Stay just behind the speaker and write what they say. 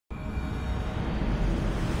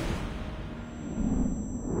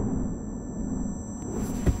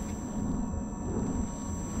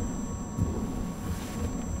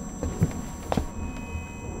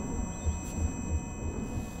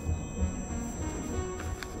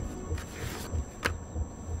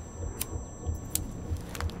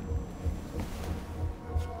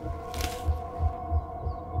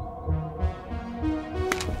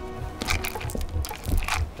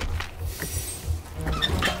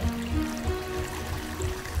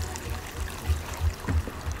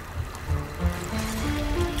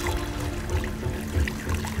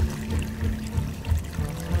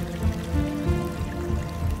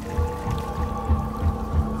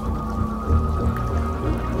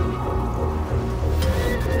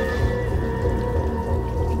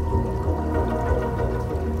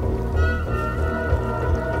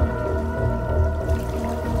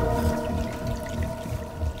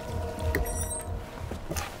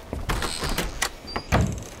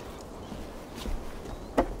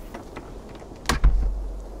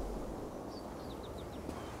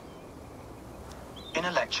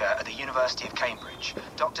lecture at the University of Cambridge,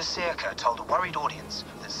 Dr. Sirka told a worried audience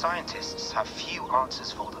that scientists have few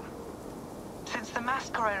answers for them. Since the mass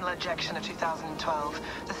coronal ejection of 2012,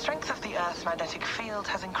 the strength of the Earth's magnetic field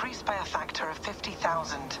has increased by a factor of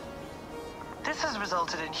 50,000. This has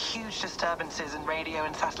resulted in huge disturbances in radio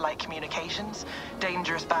and satellite communications,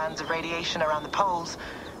 dangerous bands of radiation around the poles,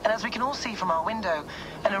 and as we can all see from our window,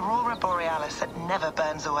 an aurora borealis that never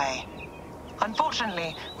burns away.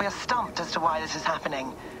 Unfortunately, we are stumped as to why this is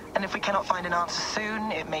happening, and if we cannot find an answer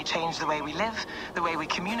soon, it may change the way we live, the way we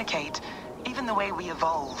communicate, even the way we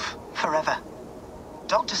evolve, forever.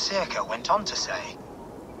 Dr. Sirka went on to say,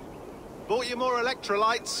 "Bought you more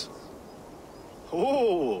electrolytes?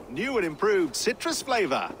 Oh, new and improved citrus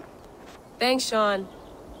flavor." Thanks, Sean.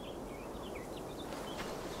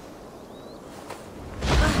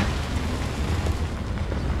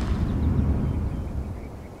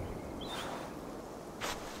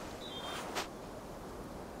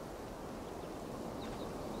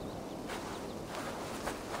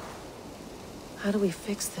 How do we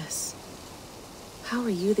fix this? How are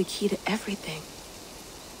you the key to everything?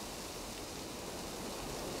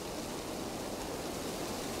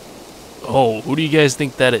 Oh, who do you guys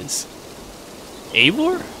think that is?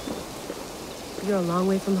 Eivor? You're a long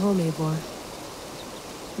way from home, Eivor.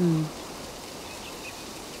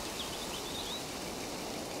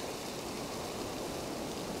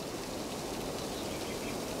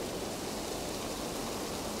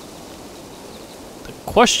 The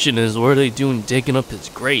question is, what are they doing digging up his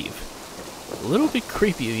grave? A little bit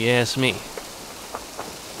creepy if you ask me.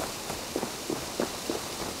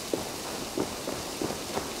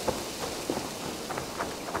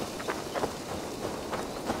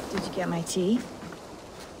 Get my tea?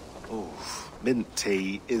 Oh, mint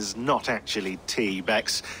tea is not actually tea,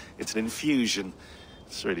 Bex. It's an infusion.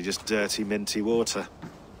 It's really just dirty, minty water.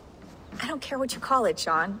 I don't care what you call it,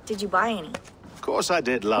 Sean. Did you buy any? Of course I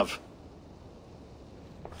did, love.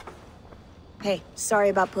 Hey, sorry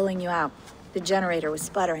about pulling you out. The generator was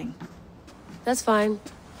sputtering. That's fine.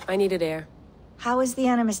 I needed air. How is the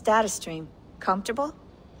Animus data stream? Comfortable?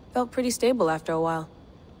 Felt pretty stable after a while.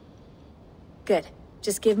 Good.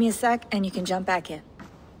 Just give me a sec, and you can jump back in.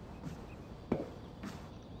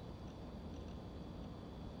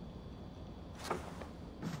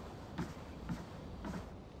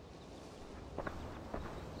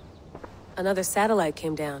 Another satellite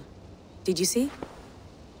came down. Did you see?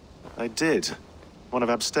 I did. One of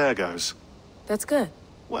Abstergo's. That's good.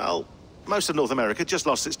 Well, most of North America just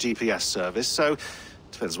lost its GPS service, so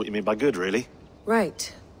depends what you mean by good, really.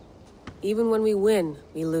 Right. Even when we win,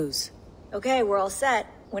 we lose. Okay, we're all set.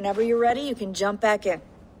 Whenever you're ready, you can jump back in.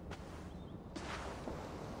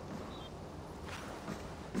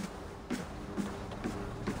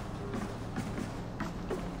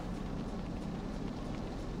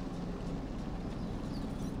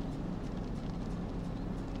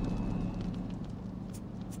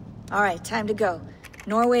 All right, time to go.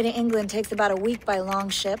 Norway to England takes about a week by long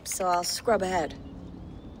ship, so I'll scrub ahead.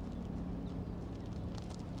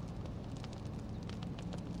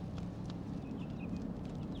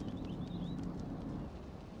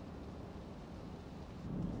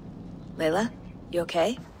 Layla, you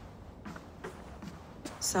okay?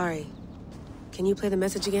 Sorry. Can you play the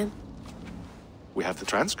message again? We have the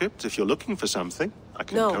transcript. If you're looking for something, I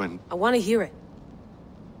can go and... No, I want to hear it.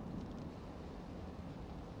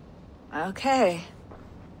 Okay.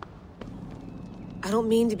 I don't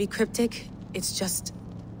mean to be cryptic. It's just...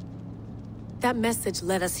 that message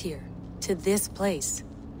led us here. To this place.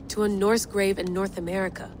 To a Norse grave in North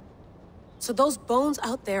America. So those bones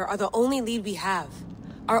out there are the only lead we have.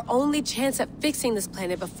 Our only chance at fixing this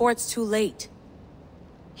planet before it's too late.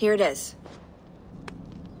 Here it is.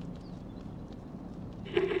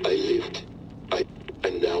 I lived.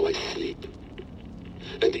 And now I sleep.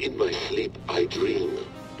 And in my sleep I dream.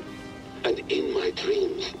 And in my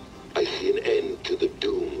dreams I see an end to the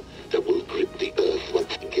doom that will grip the earth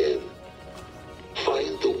once again.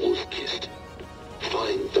 Find the wolf-kissed.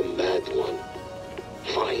 Find the mad one.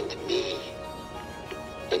 Find me.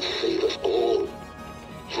 And save us all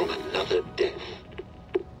from another death.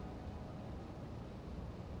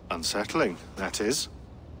 Unsettling, that is.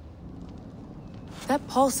 That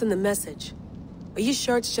pulse in the message. Are you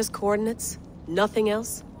sure it's just coordinates? Nothing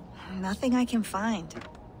else? Nothing I can find.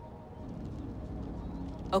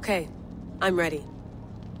 Okay, I'm ready.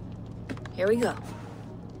 Here we go.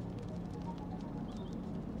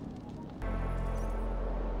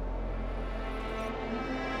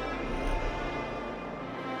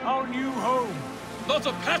 Our new home. Not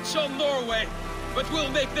a patch on Norway, but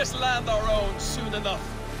we'll make this land our own soon enough.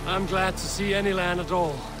 I'm glad to see any land at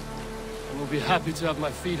all. I will be happy to have my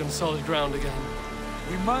feet on solid ground again.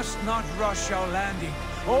 We must not rush our landing.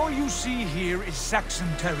 All you see here is Saxon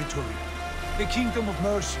territory. The Kingdom of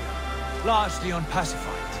Mercia, largely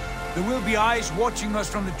unpacified. There will be eyes watching us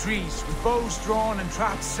from the trees, with bows drawn and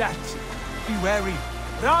traps set. Be wary.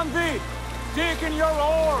 Randvi, dig in your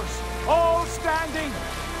oars, all standing.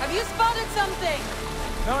 Have you spotted something?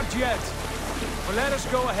 Not yet. But let us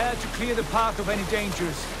go ahead to clear the path of any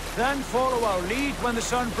dangers. Then follow our lead when the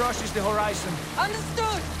sun brushes the horizon.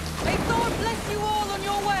 Understood. May Thor bless you all on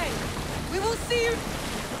your way. We will see you.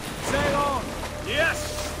 Sail on.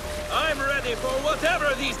 Yes! I'm ready for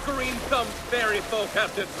whatever these green-thumbed fairy folk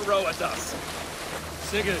have to throw at us.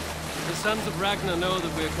 Sigurd, the sons of Ragnar know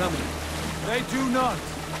that we're coming. They do not,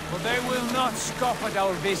 but they will not scoff at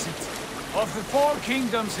our visit. Of the 4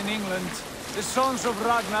 kingdoms in England, the sons of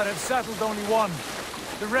Ragnar have settled only one.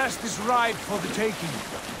 The rest is ripe for the taking.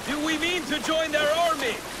 Do we mean to join their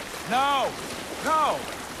army? No, no.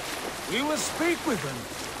 We will speak with them,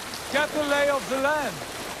 get the lay of the land,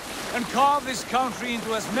 and carve this country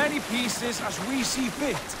into as many pieces as we see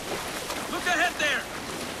fit. Look ahead there!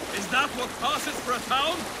 Is that what passes for a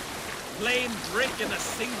town? Plain brick in a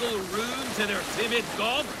single rune to their timid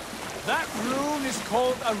god? That rune is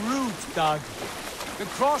called a root, Dag. The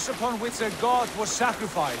cross upon which their god was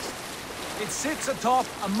sacrificed. It sits atop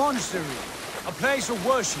a monastery, a place of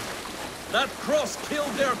worship. That cross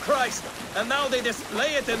killed their Christ, and now they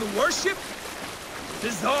display it in worship?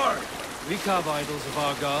 Bizarre! We carve idols of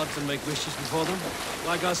our gods and make wishes before them,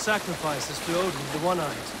 like our sacrifices to Odin, the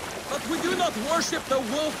One-Eyed. But we do not worship the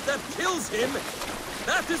wolf that kills him!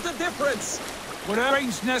 That is the difference! Whatever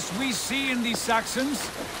strangeness we see in these Saxons,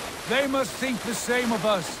 they must think the same of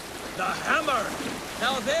us. The hammer!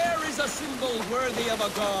 Now there is a symbol worthy of a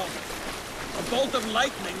god. A bolt of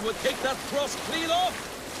lightning would take that cross clean off!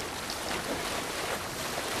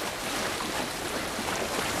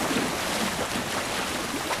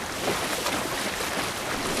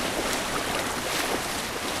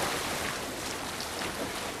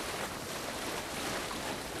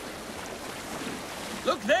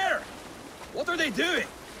 Look there! What are they doing?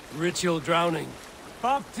 Ritual drowning.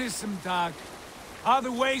 Baptism, Dag. Are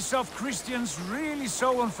the ways of Christians really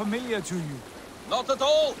so unfamiliar to you? Not at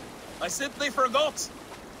all! I simply forgot!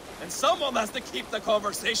 And someone has to keep the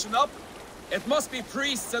conversation up! It must be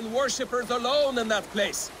priests and worshippers alone in that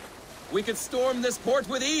place! We could storm this port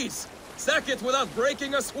with ease! Sack it without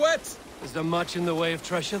breaking a sweat! Is there much in the way of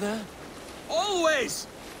treasure there? Always!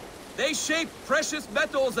 They shape precious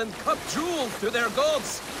metals and cut jewels to their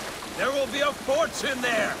gods! There will be a fortune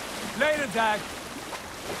there! Later, Dag.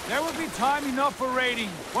 There will be time enough for raiding,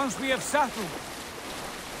 once we have settled.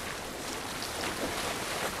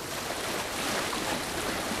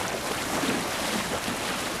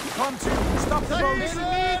 Come to, stop the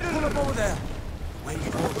boat! Pull up over there. Way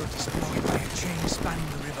forward is blocked by a chain spanning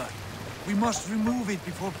the river. We must remove it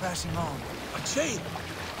before passing on. A chain?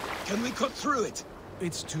 Can we cut through it?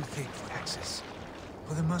 It's too thick for access.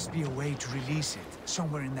 But there must be a way to release it,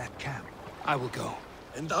 somewhere in that camp. I will go.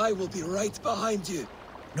 And I will be right behind you.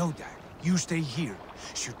 No, Dag. You stay here.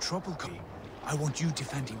 Should trouble come, I want you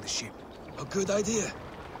defending the ship. A good idea.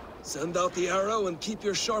 Send out the arrow and keep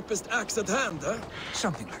your sharpest axe at hand, huh?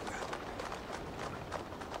 Something like that.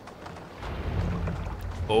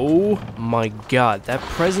 Oh my god, that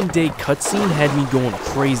present day cutscene had me going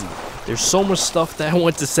crazy. There's so much stuff that I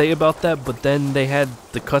want to say about that, but then they had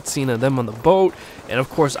the cutscene of them on the boat, and of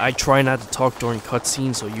course I try not to talk during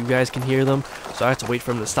cutscenes so you guys can hear them, so I have to wait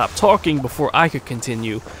for them to stop talking before I could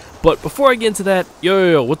continue. But before I get into that,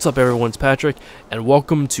 yo, what's up everyone, it's Patrick, and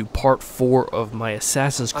welcome to part 4 of my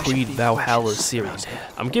Assassin's Creed Valhalla series.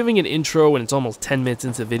 I'm giving an intro and it's almost 10 minutes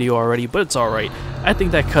into the video already, but it's alright. I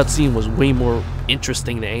think that cutscene was way more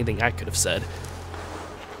interesting than anything I could have said.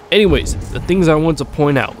 Anyways, the things I want to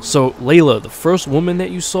point out. So, LAYLA, the first woman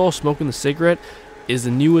that you saw smoking the cigarette, is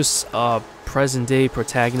the newest present-day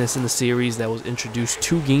protagonist in the series that was introduced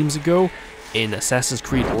 2 games ago in Assassin's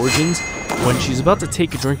Creed Origins. When she's about to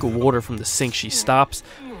take a drink of water from the sink, she stops,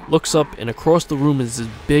 looks up, and across the room is this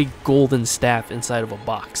big golden staff inside of a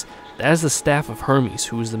box. That is the staff of Hermes,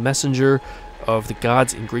 who is the messenger of the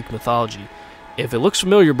gods in Greek mythology. If it looks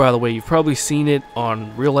familiar, by the way, you've probably seen it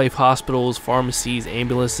on real-life hospitals, pharmacies,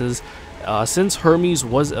 ambulances. Since Hermes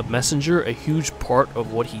was a messenger, a huge part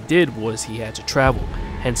of what he did was he had to travel.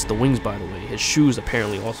 Hence the wings, by the way. His shoes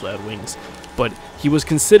apparently also had wings. But he was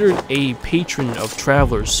considered a patron of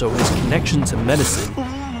travelers, so his connection to medicine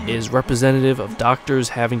is representative of doctors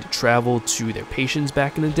having to travel to their patients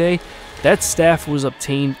back in the day. That staff was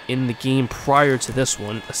obtained in the game prior to this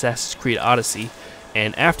one, Assassin's Creed Odyssey.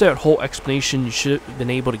 And after that whole explanation, you should have been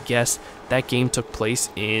able to guess that game took place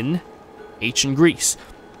in ancient Greece.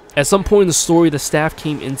 At some point in the story, the staff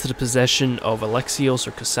came into the possession of Alexios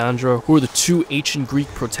or Cassandra, who are the two ancient Greek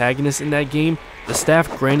protagonists in that game. The staff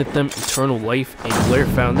granted them eternal life, and Blair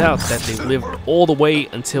found out that they lived all the way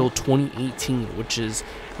until 2018, which is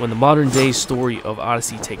when the modern day story of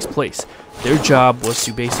Odyssey takes place. Their job was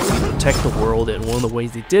to basically protect the world, and one of the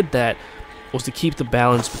ways they did that was to keep the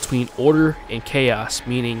balance between order and chaos,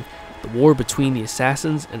 meaning the war between the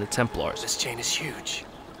assassins and the Templars. This chain is huge,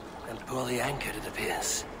 and poorly anchored it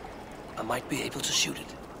appears. I might be able to shoot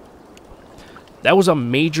it. That was a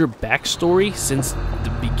major backstory since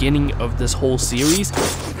the beginning of this whole series,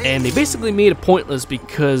 and they basically made it pointless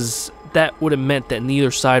because that would have meant that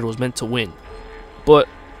neither side was meant to win. But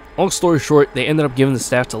long story short, they ended up giving the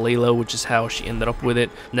staff to LAYLA, which is how she ended up with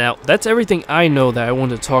it. Now, that's everything I know that I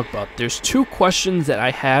wanted to talk about. There's two questions that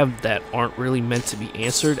I have that aren't really meant to be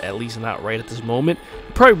answered, at least not right at this moment.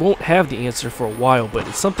 I probably won't have the answer for a while, but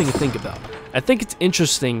it's something to think about. I think it's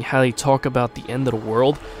interesting how they talk about the end of the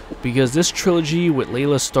world, because this trilogy with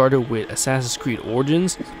LAYLA started with Assassin's Creed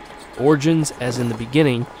Origins as in the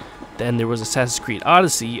beginning, then there was Assassin's Creed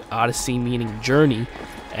Odyssey meaning journey,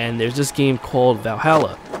 and there's this game called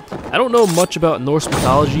Valhalla. I don't know much about Norse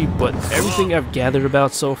mythology, but everything I've gathered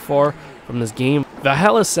about so far from this game,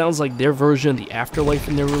 Valhalla sounds like their version of the afterlife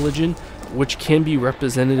in their religion, which can be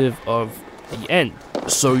representative of the end.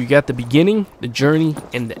 So you got the beginning, the journey,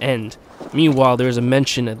 and the end. Meanwhile, there's a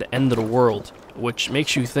mention at the end of the world, which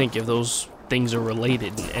makes you think if those things are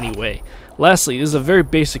related in any way. Lastly, this is a very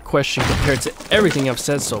basic question compared to everything I've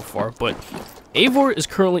said so far, but Eivor is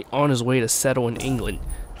currently on his way to settle in England.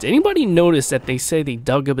 Did anybody notice that they say they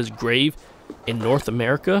dug up his grave in North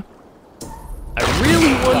America? I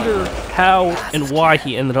really wonder how and why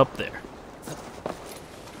he ended up there.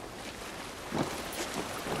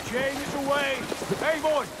 Chain is away!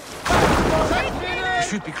 Eivor! We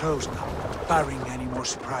should be close now, barring any more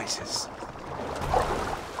surprises.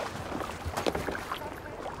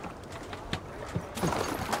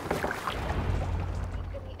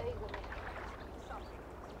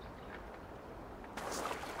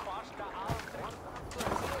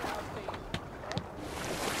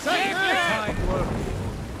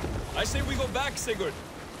 I say we go back, Sigurd.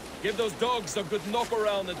 Give those dogs a good knock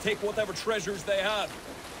around and take whatever treasures they have.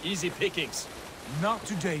 Easy pickings. Not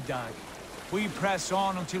today, Dag. We press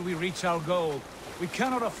on until we reach our goal. We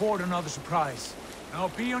cannot afford another surprise. Now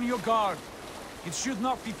be on your guard. It should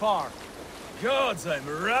not be far. Gods, I'm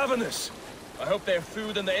ravenous. I hope they have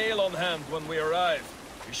food and the ale on hand when we arrive.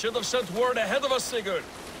 We should have sent word ahead of us, Sigurd,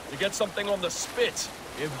 to get something on the spit.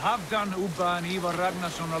 If Halfdan Ubba and Ivar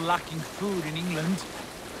Ragnarsson are lacking food in England,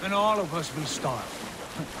 then all of us will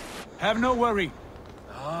starve. Have no worry.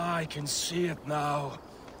 Ah, I can see it now.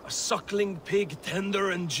 A suckling pig, tender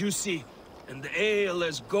and juicy, and the ale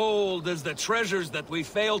as gold as the treasures that we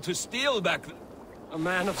failed to steal back then. A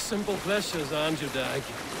man of simple pleasures, aren't you, Dag?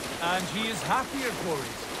 And he is happier for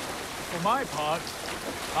it. For my part,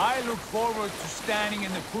 I look forward to standing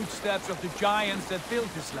in the footsteps of the giants that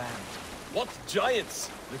built this land. What giants?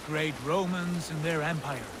 The great Romans and their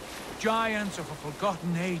empire. Giants of a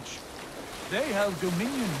forgotten age. They held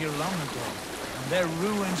dominion here long ago, and their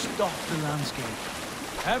ruins dot the landscape.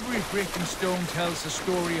 Every brick and stone tells a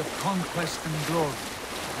story of conquest and glory.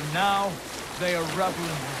 And now, they are rubble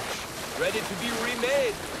and ash. Ready to be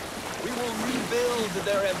remade. We will rebuild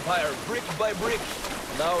their empire, brick by brick,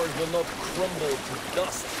 and ours will not crumble to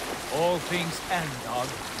dust. All things end, Dog.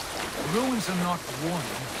 The ruins are not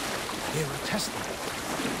warning. They're a testament.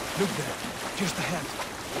 Look there, just ahead,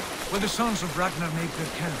 where the sons of Ragnar make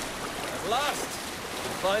their camp. At last,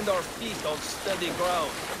 we find our feet on steady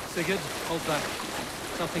ground. Sigurd, hold back.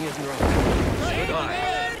 Something isn't right. Should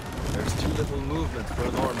I? There's too little movement for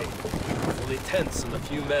an army. Only tents and a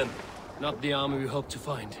few men. Not the army we hope to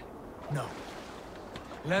find. No.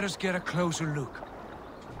 Let us get a closer look.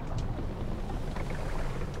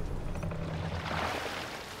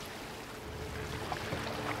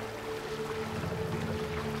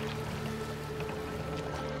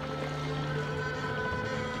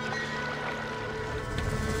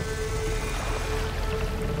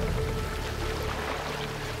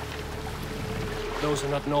 Those are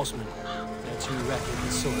not Norsemen. They're too ragged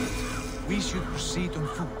and soiled. We should proceed on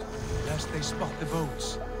foot, lest they spot the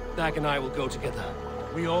boats. Dag and I will go together.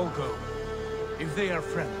 We all go. If they are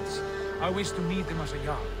friends, I wish to meet them as a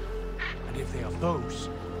Jarl. And if they are foes,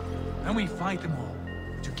 then we fight them all,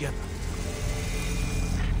 together.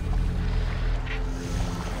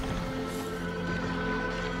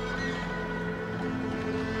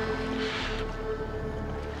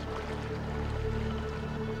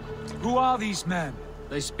 Who are these men?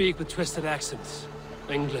 They speak with twisted accents.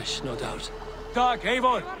 English, no doubt. Doc,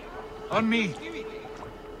 Eivor! On me!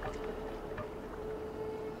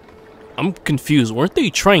 I'm confused. Weren't they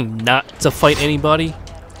trying not to fight anybody?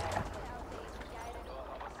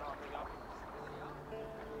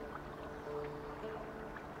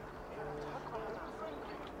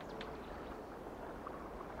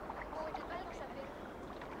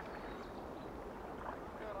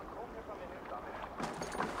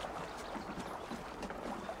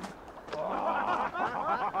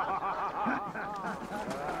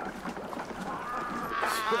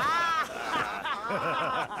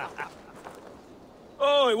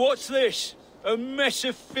 Oi, what's this? A mess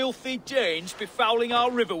of filthy Danes befouling our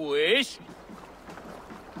riverways?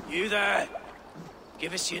 You there?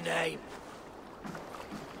 Give us your name.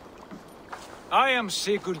 I am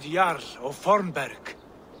Sigurd Jarl of Fornberg.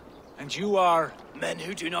 And you are... Men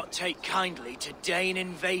who do not take kindly to Dane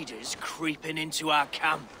invaders creeping into our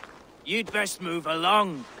camp. You'd best move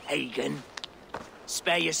along, pagan.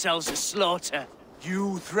 Spare yourselves a slaughter.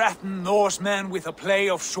 You threaten Norsemen with a play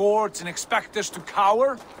of swords and expect us to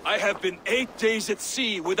cower? I have been 8 days at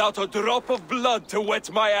sea without a drop of blood to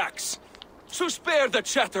wet my axe. So spare the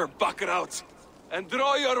chatter, buckerouts, and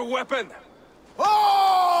draw your weapon.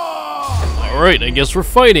 Alright, I guess we're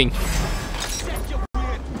fighting.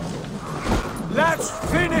 Let's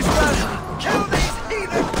finish them! Kill these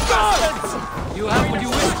heathen bastards! You have what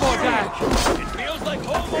you wish for, Dag. It feels like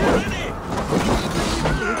home already!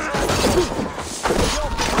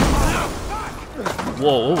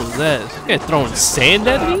 Whoa, what was that? This guy throwing sand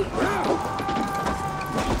at me?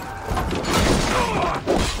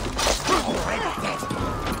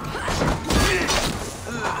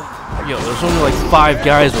 Yo, there's only like 5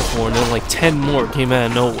 guys before, and then like 10 more came out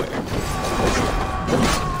of nowhere.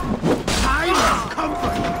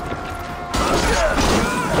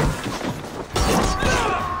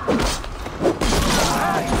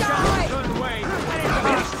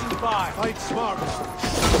 Fight smart.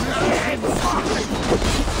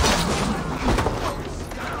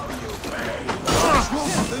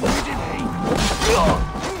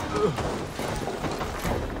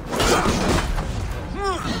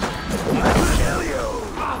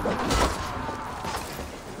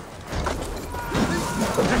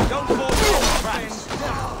 Don't fall for traps.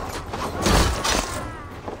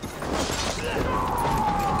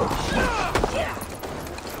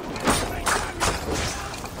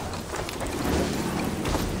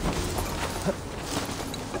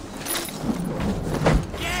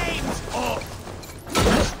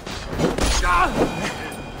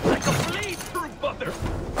 Like a blade through butter!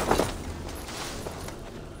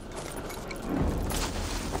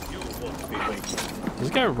 Is this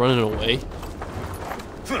guy running away?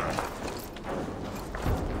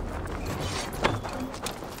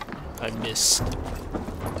 I missed.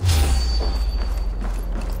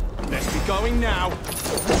 Let's be going now.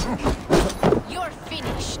 You're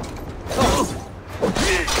finished.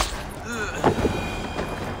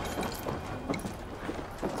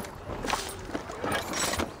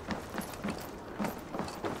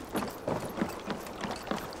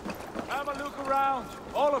 Have a look around,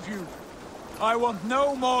 all of you. I want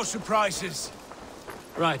no more surprises.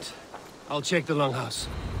 Right. I'll check the longhouse.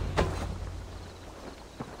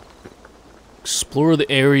 Explore the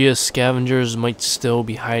area. Scavengers might still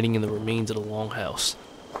be hiding in the remains of the longhouse.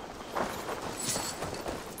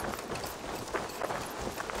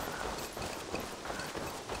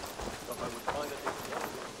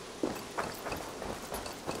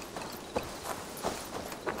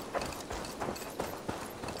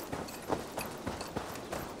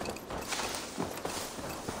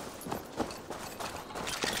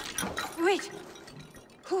 Wait!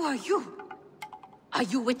 Who are you? Are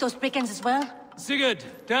you with those brigands as well? Sigurd,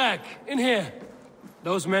 Dag, in here.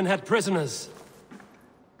 Those men had prisoners.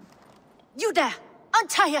 You there!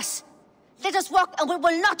 Untie us! Let us walk and we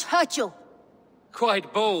will not hurt you!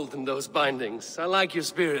 Quite bold in those bindings. I like your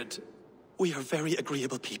spirit. We are very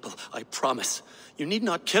agreeable people, I promise. You need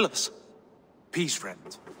not kill us. Peace,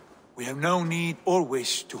 friend. We have no need or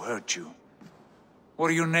wish to hurt you. What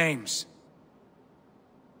are your names?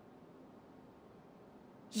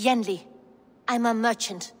 Yenli. I'm a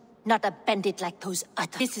merchant, not a bandit like those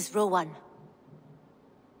others. This is Rowan.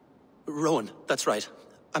 Rowan, that's right.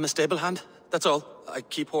 I'm a stable hand, that's all. I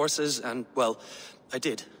keep horses and, well, I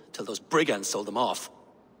did, till those brigands sold them off.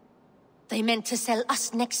 They meant to sell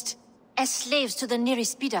us next, as slaves to the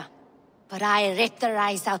nearest bidder. But I ripped their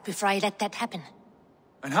eyes out before I let that happen.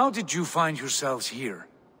 And how did you find yourselves here?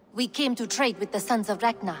 We came to trade with the Sons of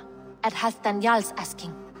Ragnar, at Halfdan Jarl's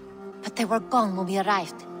asking. But they were gone when we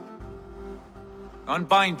arrived.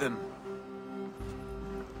 Unbind them.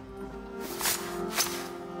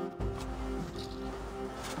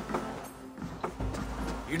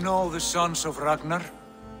 You know the sons of Ragnar?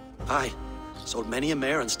 Aye. Sold many a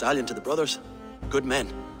mare and stallion to the brothers. Good men.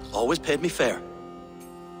 Always paid me fair.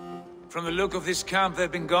 From the look of this camp, they've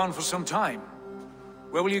been gone for some time.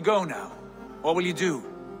 Where will you go now? What will you do?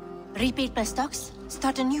 Rebuild my stocks,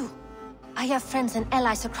 start anew. I have friends and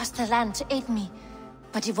allies across the land to aid me,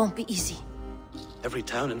 but it won't be easy. Every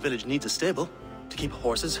town and village needs a stable to keep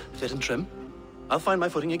horses fit and trim. I'll find my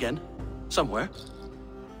footing again. Somewhere.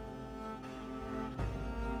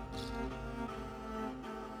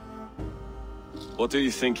 What are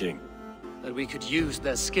you thinking? That we could use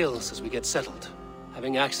their skills as we get settled.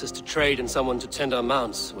 Having access to trade and someone to tend our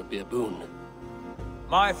mounts would be a boon.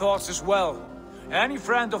 My thoughts as well. Any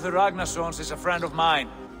friend of the Ragnarsons is a friend of mine.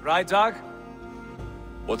 Right, Dag?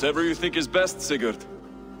 Whatever you think is best, Sigurd.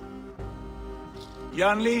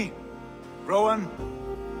 Janli, Rowan,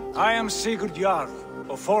 I am Sigurd Jarl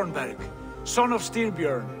of Fornberg, son of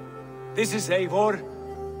Styrbjörn. This is Eivor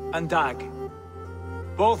and Dag.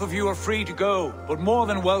 Both of you are free to go, but more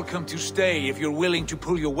than welcome to stay if you're willing to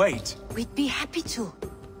pull your weight. We'd be happy to,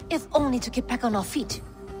 if only to get back on our feet.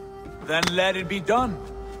 Then let it be done.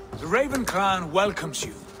 The Raven clan welcomes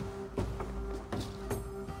you.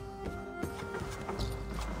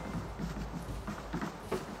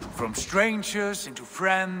 From strangers into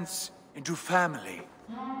friends, into family.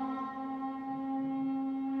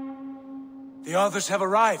 The others have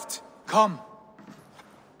arrived. Come.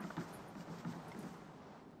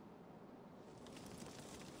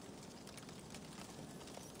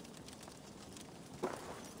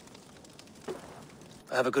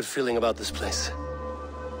 I have a good feeling about this place.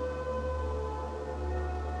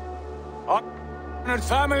 Honored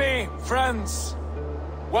family, friends,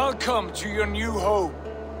 welcome to your new home.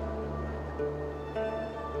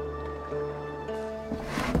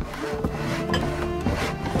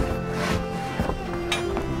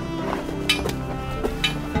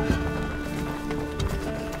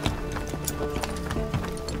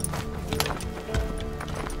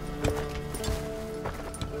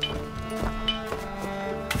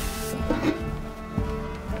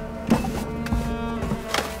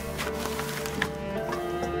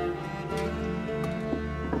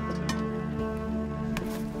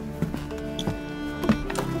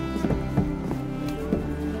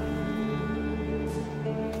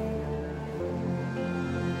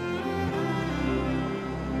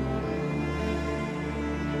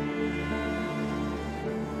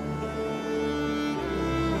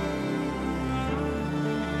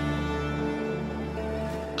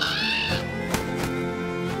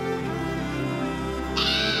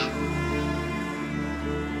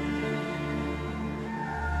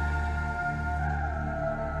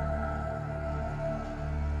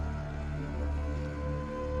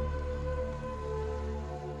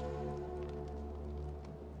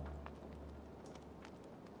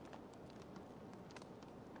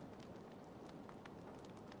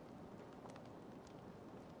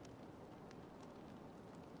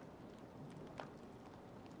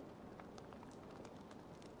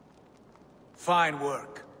 Fine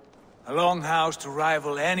work. A longhouse to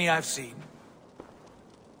rival any I've seen.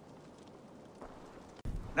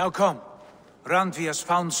 Now come. Randvi has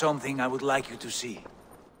found something I would like you to see.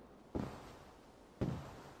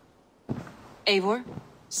 Eivor,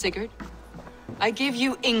 Sigurd, I give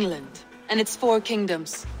you England and its 4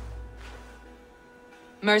 kingdoms.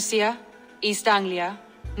 Mercia, East Anglia,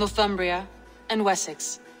 Northumbria, and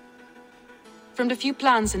Wessex. From the few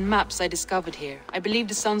plans and maps I discovered here, I believe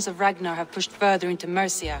the Sons of Ragnar have pushed further into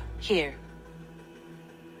Mercia, here.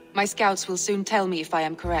 My scouts will soon tell me if I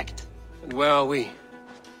am correct. And where are we?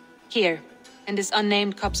 Here, in this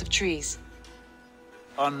unnamed copse of trees.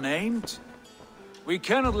 Unnamed? We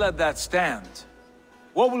cannot let that stand.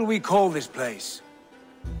 What will we call this place?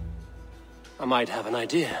 I might have an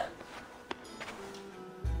idea.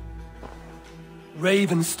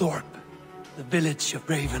 Ravensthorpe, the village of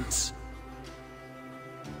ravens.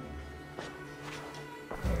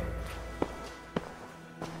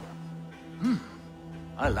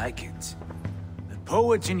 I like it. The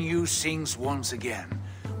poet in you sings once again.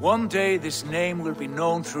 One day this name will be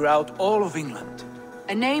known throughout all of England.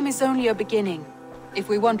 A name is only a beginning. If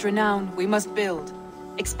we want renown, we must build,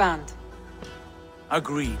 expand.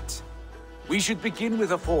 Agreed. We should begin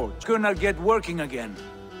with a forge. Gonna get working again.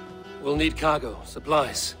 We'll need cargo,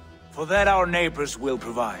 supplies. For that our neighbors will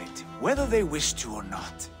provide, whether they wish to or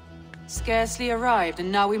not. Scarcely arrived,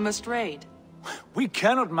 and now we must raid. We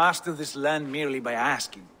cannot master this land merely by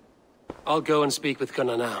asking. I'll go and speak with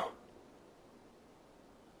Gunnar now.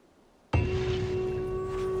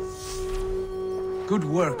 Good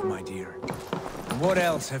work, my dear. What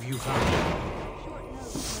else have you found?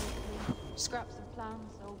 Scraps and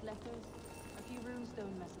plans, There's a few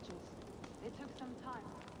runestone messages. It took some time.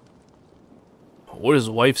 What his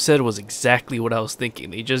wife said was exactly what I was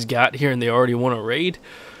thinking. They just got here and they already want to raid.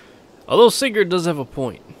 Although Sigurd does have a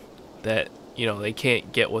point. That, you know, they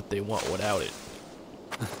can't get what they want without it.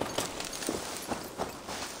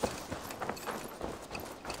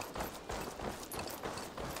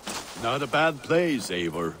 Not a bad place,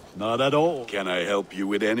 Eivor. Not at all. Can I help you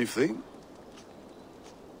with anything?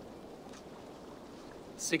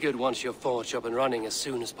 Sigurd wants your forge up and running as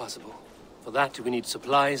soon as possible. For that, we need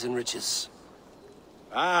supplies and riches.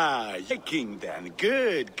 Ah, king then.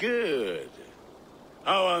 Good, good.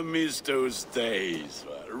 How I miss those days.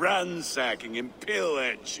 Ransacking and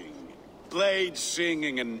pillaging. Blade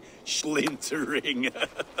singing and splintering.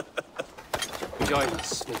 Join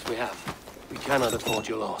us, if we have. We cannot afford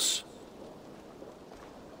your loss.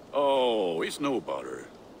 Oh, it's no bother.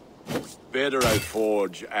 Better I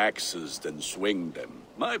forge axes than swing them.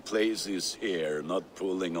 My place is here, not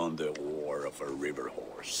pulling on the oar of a river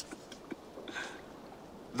horse.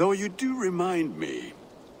 Though you do remind me,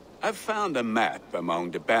 I found a map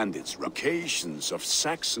among the bandits' locations of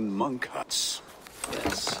Saxon monk huts.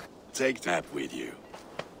 Yes. Take that with you,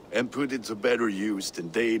 and put it to better use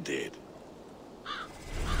than they did.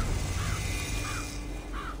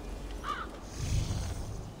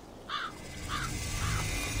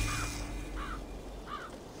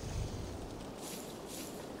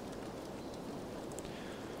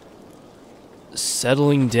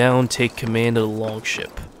 Settling down, take command of the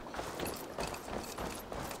longship.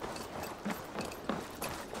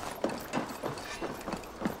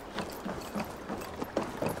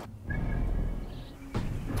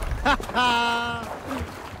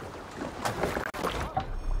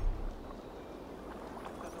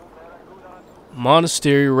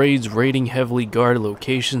 Monastery raids raiding heavily guarded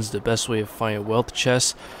locations. The best way of finding wealth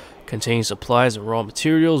chests contain supplies and raw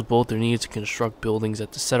materials. Both are needed to construct buildings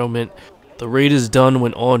at the settlement. The raid is done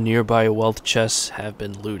when all nearby wealth chests have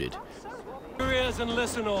been looted. Your ears and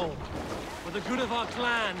listen all. For the good of our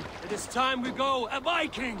clan, it is time we go a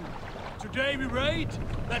Viking. Today we raid,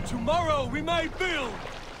 that tomorrow we may build.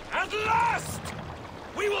 At last!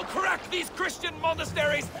 We will crack these Christian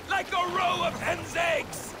monasteries like a row of hen's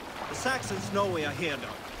eggs! The Saxons know we are here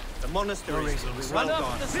now. The monasteries will be well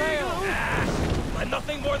guarded. And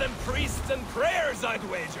nothing more than priests and prayers, I'd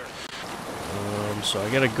wager. So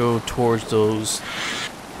I gotta go towards those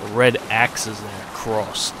red axes that are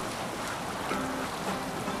crossed.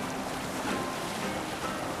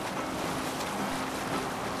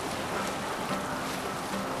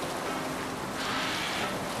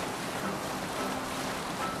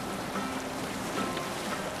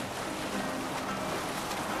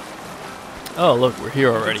 Oh, look, we're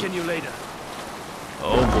here already. Continue later.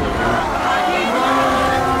 Oh boy.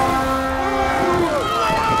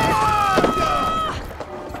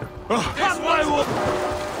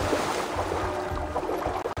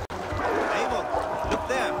 Eivor, look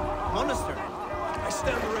there. Monastery. I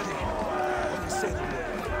stand ready. When you say the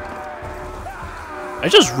word. I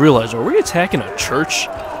just realized, are we attacking a church?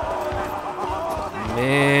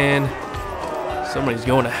 Man, somebody's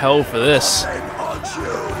going to hell for this.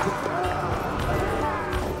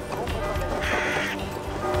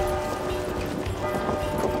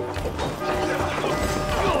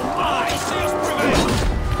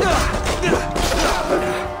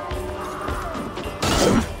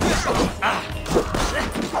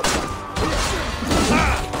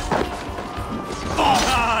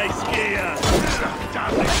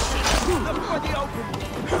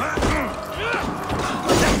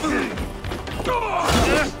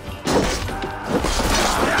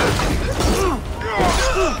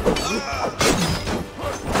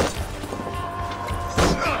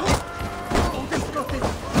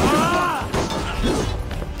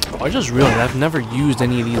 I just realized I've never used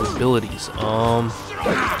any of these abilities.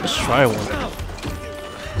 Let's try one.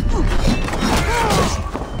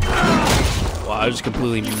 Wow, I just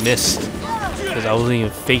completely missed because I wasn't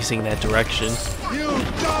even facing that direction. You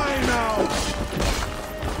die now!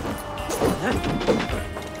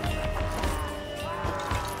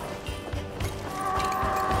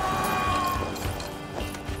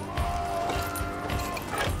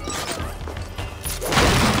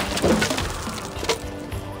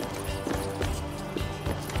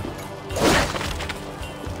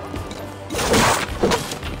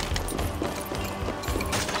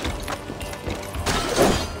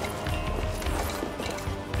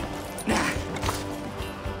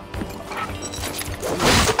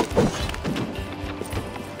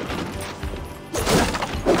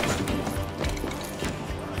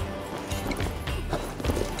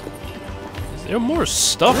 Is there more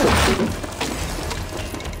stuff?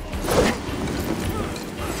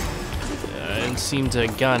 seem to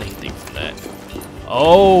have got anything from that.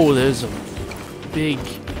 Oh, there's a big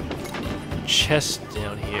chest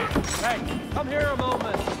down here. Hey, come here a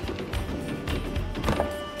moment.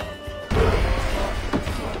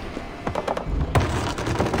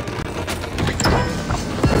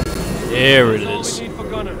 There it That's all is. we need for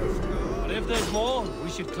gunners. But if there's more, we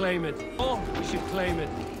should claim it. Oh, we should claim it.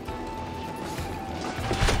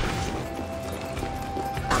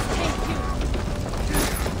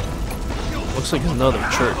 Looks like another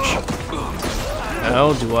church.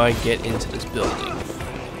 How do I get into this building?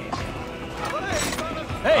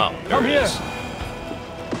 Hey, oh, come here.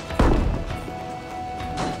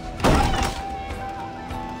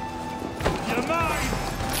 You're mine.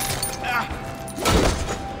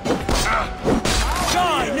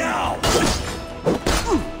 Die now.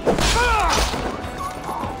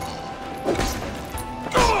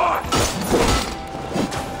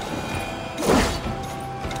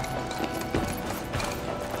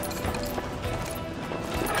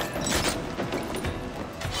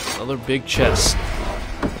 Another big chest.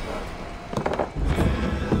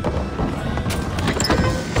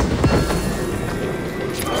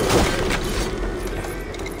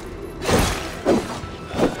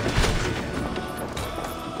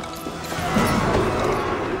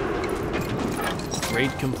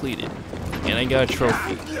 Raid completed. And I got a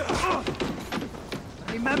trophy.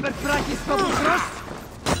 Remember Bratislava Trust?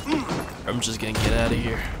 I'm just gonna get out of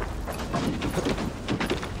here.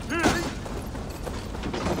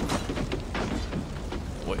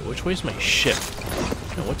 Wait, which way's my ship?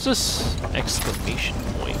 No, what's this exclamation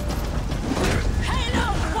point?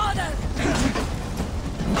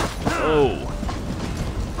 Oh.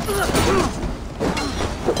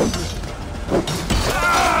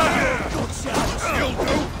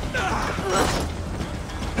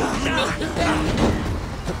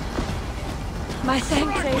 My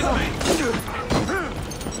thanks, Eivor.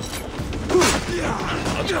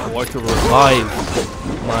 Oh, I could revive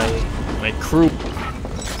my crew.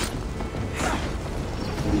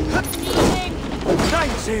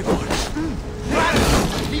 Thanks, Eivor.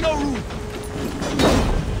 No room.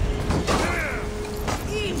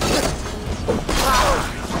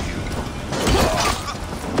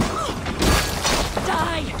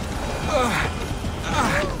 Die!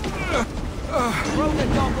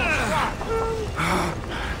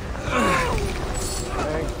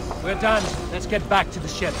 We're done. Let's get back to the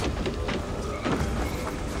ship.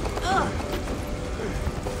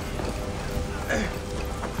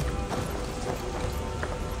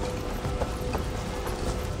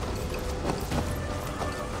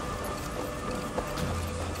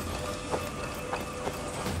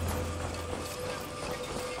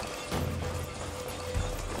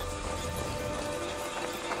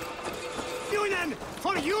 Union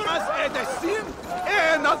for Euros and the Sim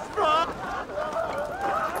and the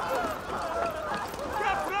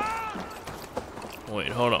Wait,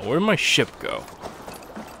 hold on. Where'd my ship go?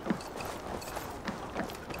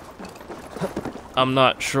 I'm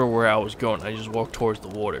not sure where I was going. I just walked towards the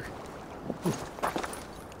water.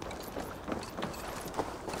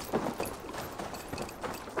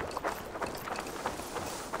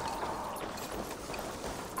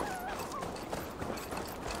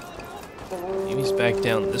 Maybe he's back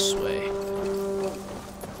down this way.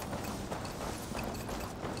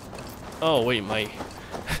 Oh, wait,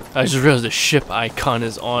 I just realized the ship icon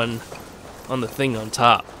is on the thing on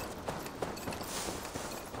top.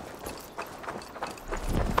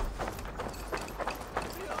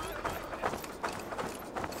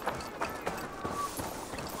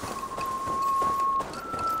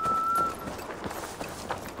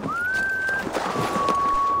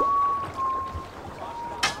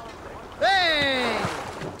 Hey!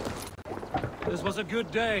 This was a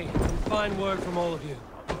good day, and fine work from all of you.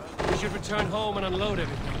 We should return home and unload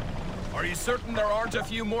everything. Are you certain there aren't a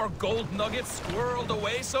few more gold nuggets squirreled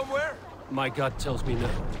away somewhere? My gut tells me no.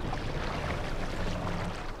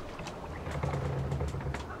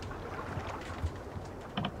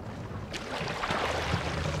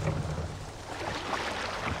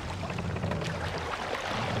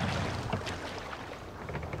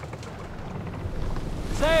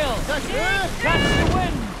 Sail! Catch the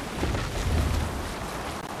wind!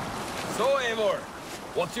 So, Eivor,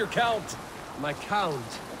 what's your count? My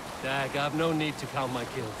count? Dag, I've no need to count my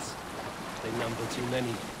kills. They number too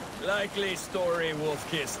many. Likely story,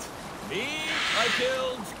 Wolf-Kissed. Me, I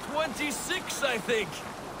killed 26, I think.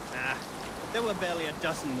 Ah, there were barely a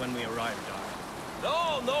dozen when we arrived,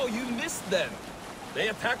 Dar. No, you missed them. They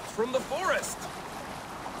attacked from the forest.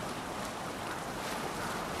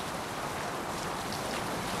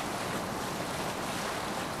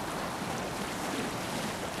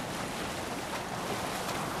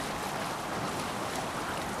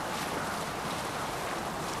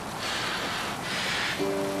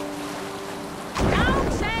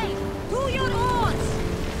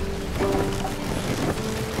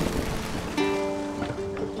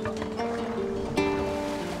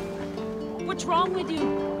 Along with you.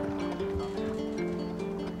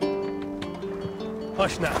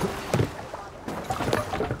 Hush now.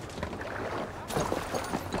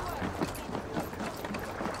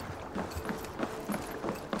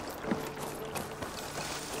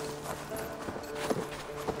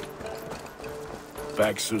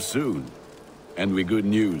 Back so soon. And with good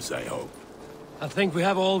news, I hope. I think we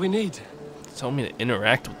have all we need. Tell me to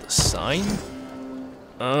interact with the sign?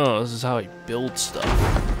 Oh, this is how I build stuff.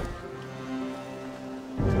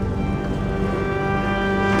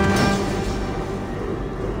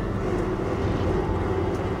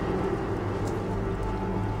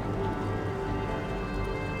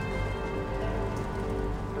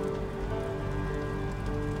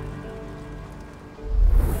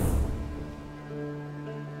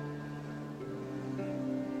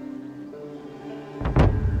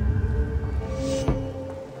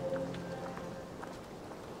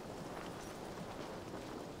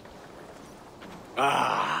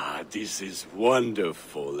 This is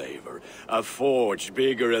wonderful, Eivor. A forge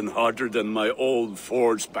bigger and hotter than my old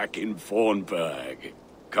forge back in Fornburg.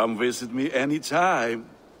 Come visit me anytime.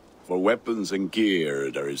 For weapons and gear,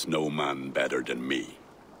 there is no man better than me.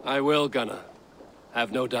 I will, Gunnar.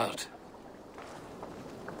 Have no doubt.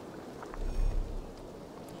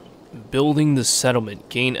 Building the settlement.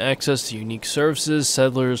 Gain access to unique services,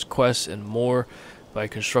 settlers, quests, and more by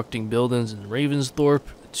constructing buildings in Ravensthorpe.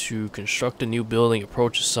 To construct a new building,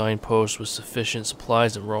 approach a signpost with sufficient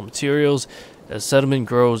supplies and raw materials. As settlement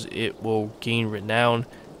grows, it will gain renown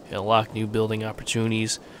and unlock new building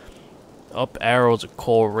opportunities. Up arrow to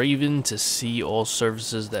call Raven to see all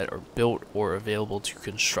services that are built or available to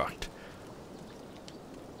construct.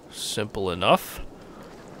 Simple enough.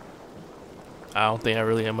 I don't think I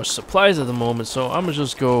really have much supplies at the moment, so I'm gonna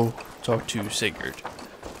just go talk to Sigurd.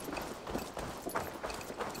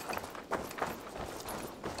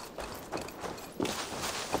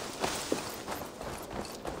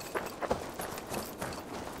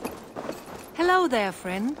 Hello there,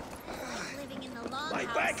 friend. My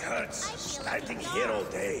back hurts. Standing here all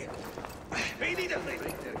day. We need a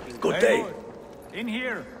living. Good day. In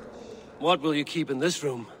here. What will you keep in this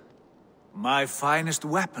room? My finest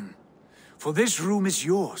weapon. For this room is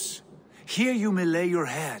yours. Here you may lay your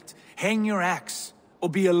head, hang your axe, or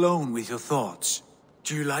be alone with your thoughts.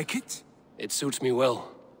 Do you like it? It suits me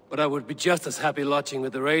well. But I would be just as happy lodging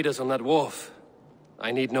with the raiders on that wharf.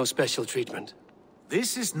 I need no special treatment.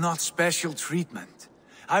 This is not special treatment.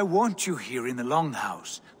 I want you here in the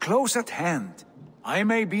Longhouse, close at hand. I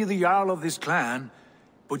may be the Jarl of this clan,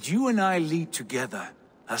 but you and I lead together,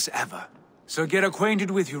 as ever. So get acquainted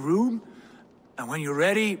with your room, and when you're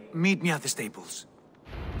ready, meet me at the stables.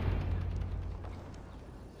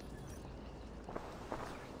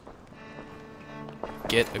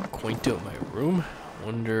 Get acquainted with my room?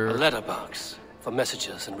 Wonder... A letterbox for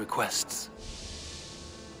messages and requests.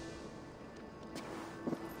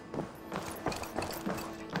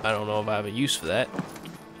 I don't know if I have a use for that.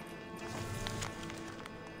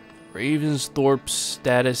 Ravensthorpe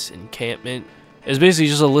status encampment. It's basically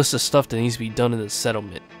just a list of stuff that needs to be done in the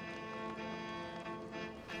settlement.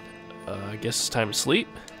 I guess it's time to sleep.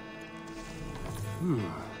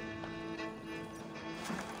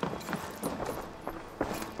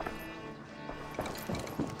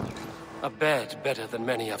 A bed better than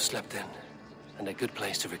many I've slept in, and a good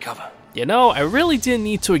place to recover. You know, I really didn't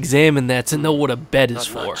need to examine that to know what a bed is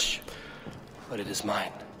for. Much, but it is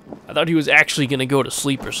mine. I thought he was actually gonna go to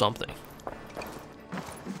sleep or something.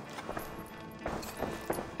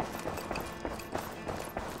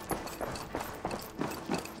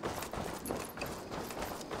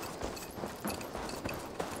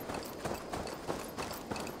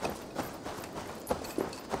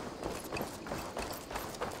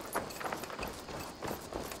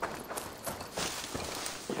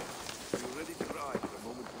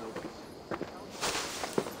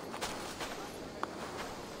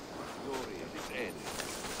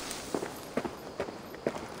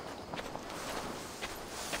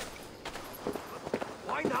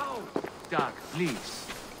 Doug, please.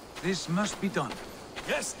 This must be done.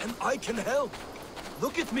 Yes, and I can help.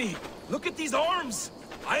 Look at me. Look at these arms.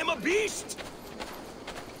 I am a beast.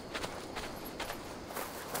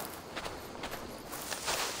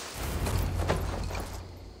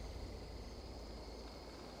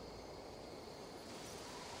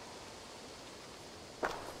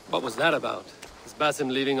 What was that about? Is Basim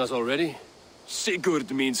leaving us already? Sigurd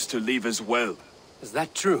means to leave as well. Is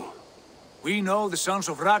that true? We know the sons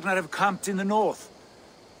of Ragnar have camped in the north.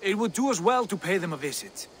 It would do us well to pay them a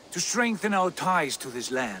visit, to strengthen our ties to this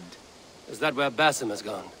land. Is that where Basim has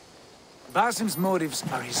gone? Basim's motives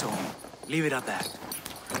are his own. Leave it at that.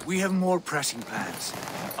 We have more pressing plans.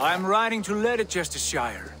 I'm riding to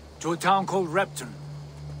Leicestershire, to a town called Repton.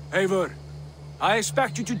 Eivor, I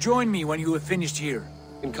expect you to join me when you have finished here.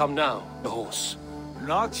 You can come now, the horse.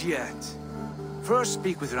 Not yet. First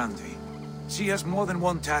speak with Randi. She has more than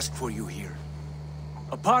one task for you here.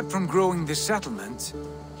 Apart from growing this settlement,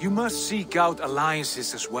 you must seek out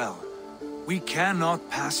alliances as well. We cannot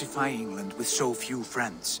pacify England with so few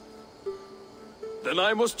friends. Then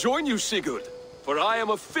I must join you, Sigurd, for I am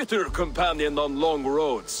a fitter companion on long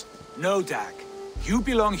roads. No, Dag. You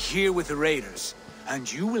belong here with the raiders,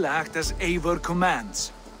 and you will act as Eivor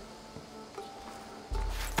commands.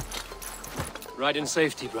 Ride in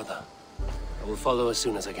safety, brother. I will follow as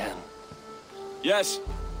soon as I can. Yes,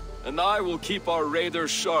 and I will keep our raiders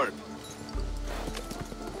sharp.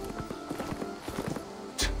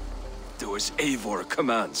 Do as Eivor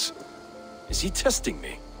commands. Is he testing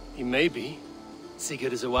me? He may be.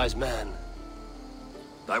 Sigurd is a wise man.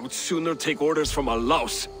 I would sooner take orders from a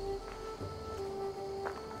louse.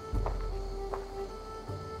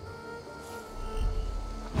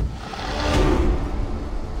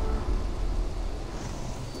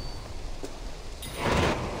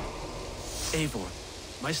 Eivor,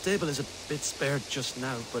 my stable is a bit spared just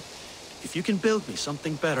now, but if you can build me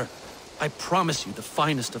something better, I promise you the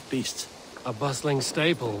finest of beasts. A bustling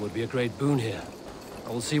stable would be a great boon here. I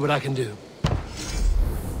will see what I can do.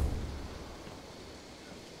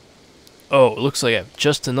 Oh, it looks like I have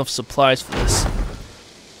just enough supplies for this.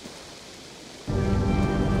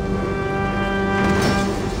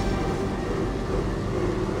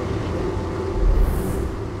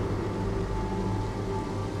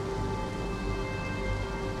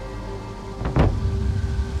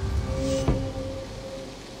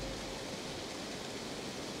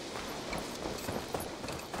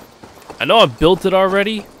 I know I've built it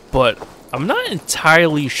already, but I'm not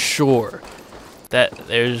entirely sure that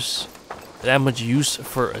there's that much use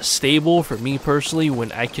for a stable for me personally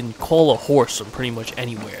when I can call a horse from pretty much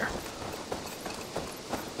anywhere.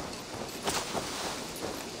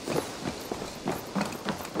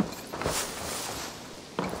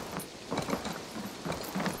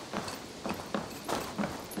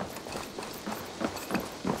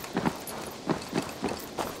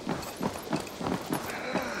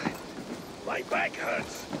 My back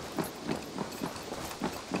hurts.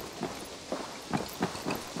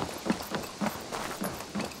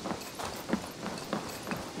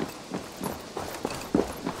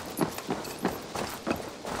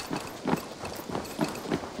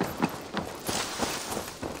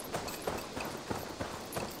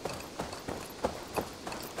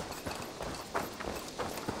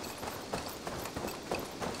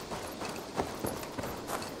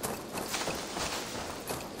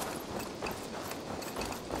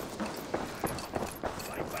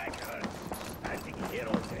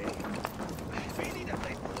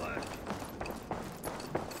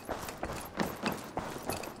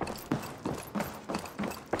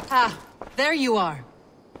 Ah, there you are.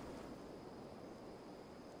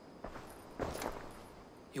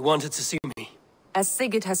 You wanted to see me? As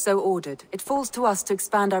Sigurd has so ordered, it falls to us to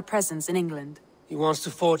expand our presence in England. He wants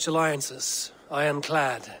to forge alliances,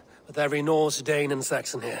 ironclad, with every Norse, Dane and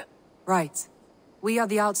Saxon here. Right. We are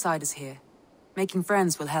the outsiders here. Making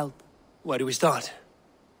friends will help. Where do we start?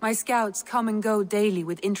 My scouts come and go daily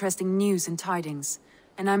with interesting news and tidings,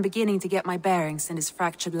 and I'm beginning to get my bearings in this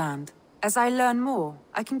fractured land. As I learn more,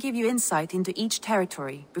 I can give you insight into each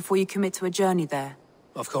territory before you commit to a journey there.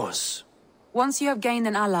 Of course. Once you have gained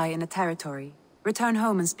an ally in a territory, return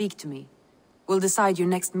home and speak to me. We'll decide your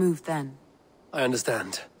next move then. I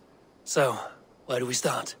understand. So, where do we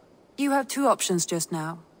start? You have two options just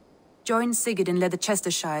now. Join Sigurd in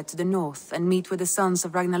Leicestershire to the north and meet with the sons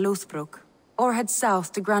of Ragnar Lothbrok, or head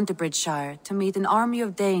south to Grantebridgeshire to meet an army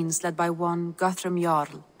of Danes led by one Guthrum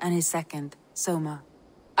Jarl and his second, Soma.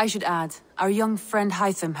 I should add, our young friend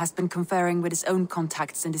Hytham has been conferring with his own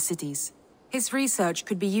contacts in the cities. His research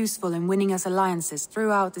could be useful in winning us alliances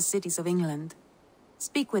throughout the cities of England.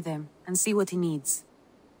 Speak with him and see what he needs.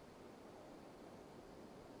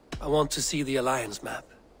 I want to see the alliance map.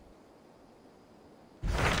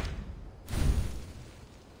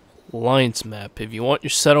 Alliance map. If you want your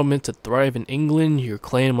settlement to thrive in England, your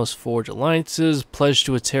clan must forge alliances, pledge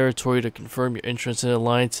to a territory to confirm your interest in an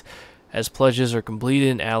alliance. As pledges are completed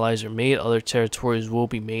and allies are made, other territories will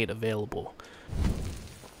be made available.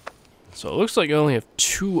 So it looks like I only have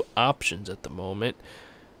two options at the moment.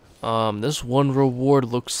 This one reward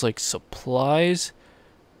looks like supplies,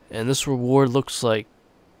 and this reward looks like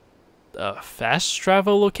a fast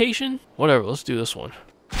travel location? Whatever, let's do this one.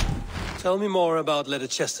 Tell me more about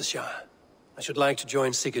Leicestershire. I should like to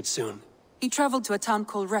join Sigurd soon. He traveled to a town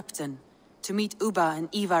called Repton to meet Ubba and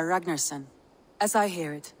Ivar Ragnarsson. As I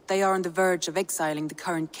hear it, they are on the verge of exiling the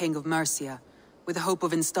current king of Mercia, with the hope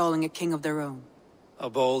of installing a king of their own. A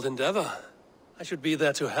bold endeavor. I should be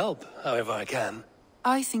there to help, however I can.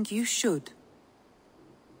 I think you should.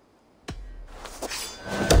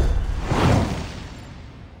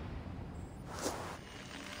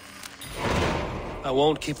 I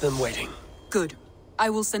won't keep them waiting. Good. I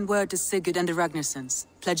will send word to Sigurd and the Ragnarssons,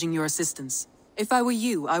 pledging your assistance. If I were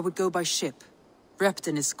you, I would go by ship.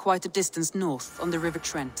 Repton is quite a distance north on the River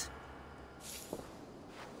Trent.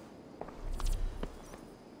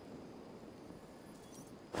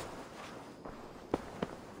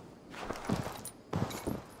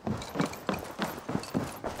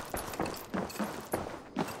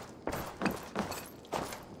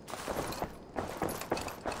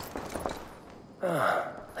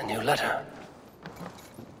 A new letter.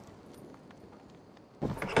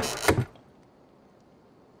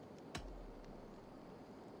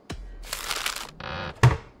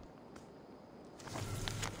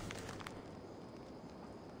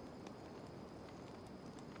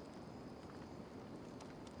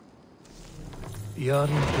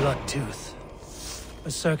 Beyond Bloodtooth.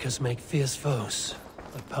 Berserkers make fierce foes,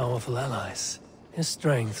 but powerful allies. His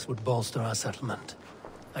strength would bolster our settlement.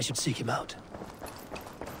 I should seek him out.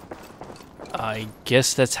 I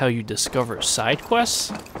guess that's how you discover side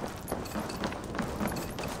quests?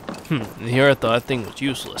 Here I thought that thing was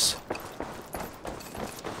useless.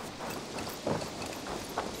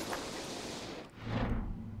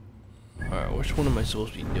 Alright, which one am I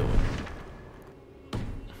supposed to be doing?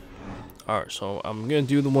 Alright, so I'm gonna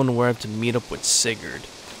do the one where I have to meet up with Sigurd.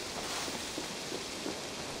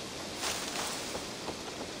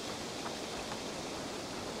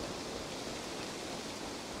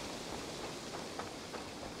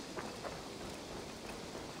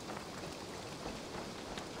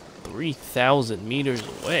 $3,000 meters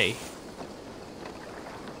away.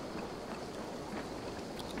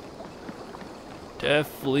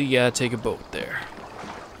 Definitely gotta take a boat there.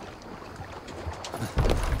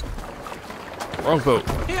 Wrong boat.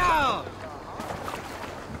 Yeah!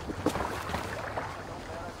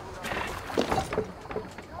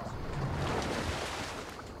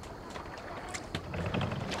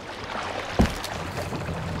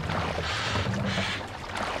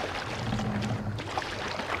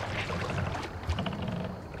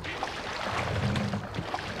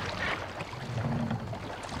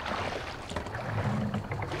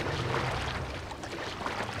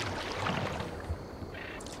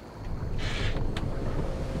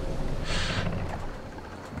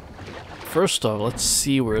 First off, let's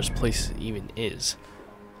see where this place even is.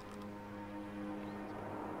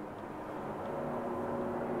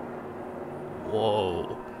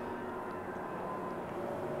 Whoa.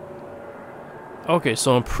 Okay,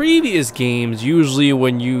 so in previous games, usually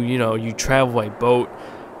when you travel by boat,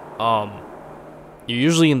 you're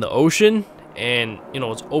usually in the ocean, and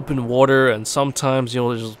it's open water, and sometimes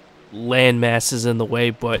there's land masses in the way,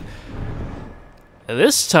 but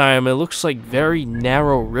this time it looks like very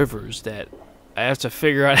narrow rivers that I have to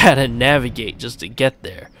figure out how to navigate just to get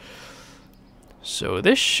there. So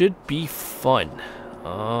this should be fun.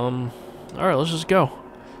 Alright, let's just go.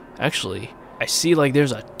 Actually, I see like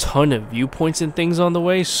there's a ton of viewpoints and things on the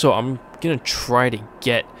way, so I'm gonna try to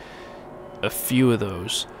get a few of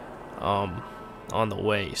those on the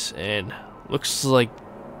ways. And looks like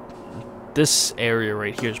this area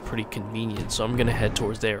right here is pretty convenient, so I'm gonna head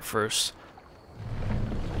towards there first.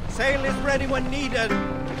 Sail is ready when needed.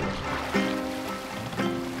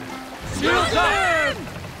 Children!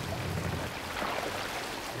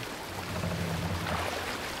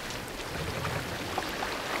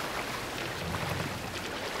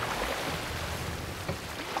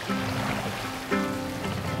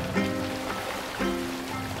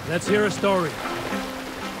 Let's hear a story.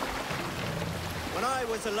 When I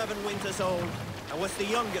was 11 winters old, I was the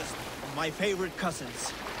youngest of my favorite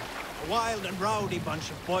cousins. A wild and rowdy bunch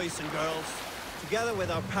of boys and girls. Together with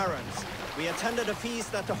our parents, we attended a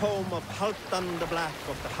feast at the home of Halfdan the Black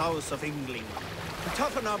of the House of Yngling. To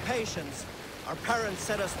toughen our patience, our parents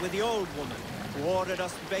set us with the old woman, who ordered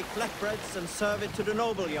us to bake flatbreads and serve it to the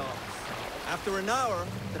noble jarls. After an hour,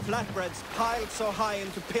 the flatbreads piled so high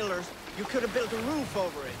into pillars, you could have built a roof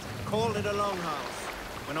over it and called it a longhouse.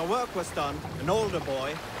 When our work was done, an older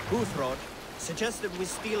boy, Guthrod, suggested we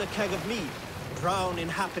steal a keg of mead, drown in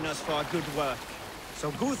happiness for our good work. So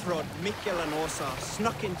Guthrod, Mikkel and Åsa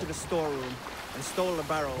snuck into the storeroom and stole the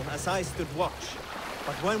barrel as I stood watch.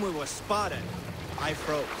 But when we were spotted, I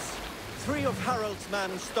froze. 3 of Harald's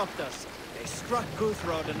men stopped us. They struck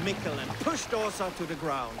Guthrod and Mikkel and pushed Åsa to the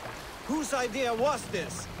ground. Whose idea was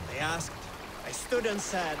this? They asked. I stood and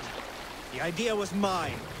said, the idea was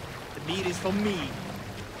mine. The meat is for me.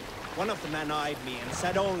 One of the men eyed me and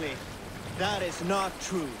said only, that is not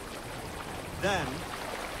true. Then,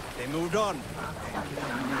 they moved on.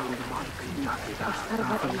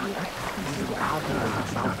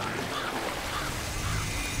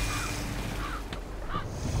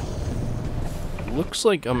 Looks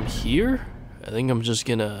like I'm here. I think I'm just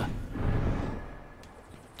gonna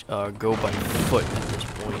go by foot at this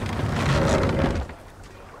point.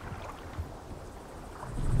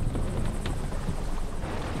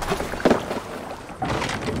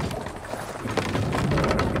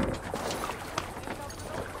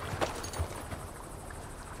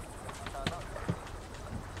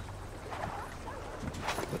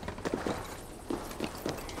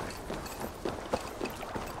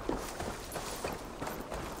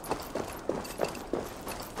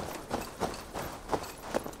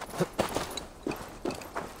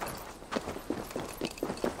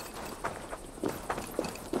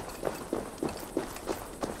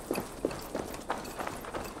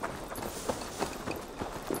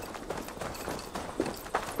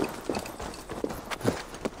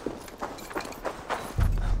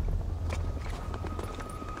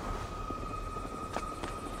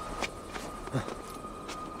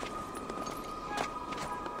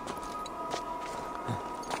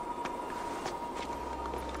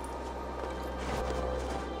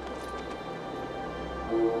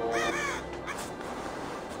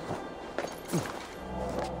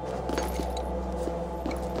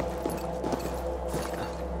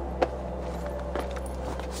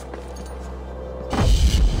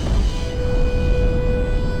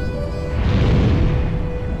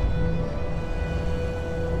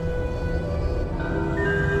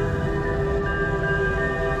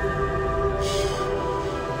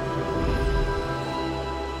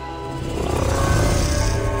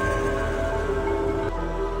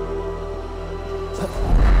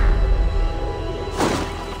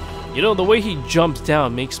 You know, the way he jumps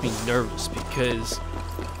down makes me nervous because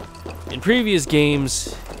in previous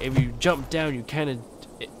games, if you jump down, you kind of,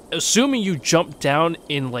 assuming you jump down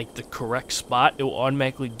in like the correct spot, it will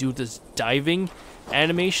automatically do this diving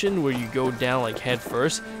animation where you go down like head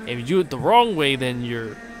first. And if you do it the wrong way, then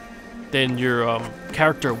your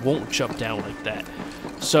character won't jump down like that.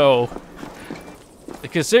 So,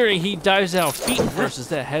 considering he dives down feet first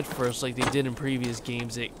instead of head first like they did in previous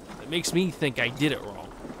games, it makes me think I did it wrong.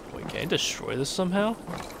 Wait, can I destroy this somehow?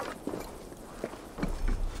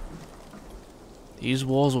 These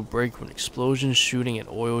walls will break when explosions, shooting at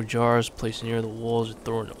oil jars placed near the walls or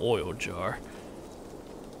throw an oil jar.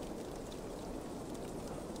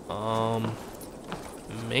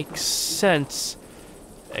 Makes sense.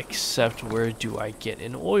 Except where do I get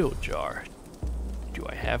an oil jar? Do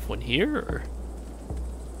I have one here, or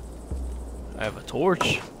I have a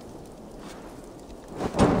torch?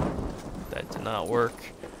 That did not work.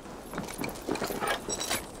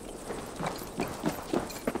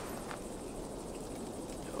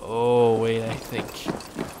 Oh wait, I think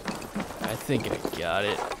I got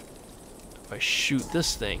it. If I shoot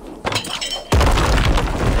this thing.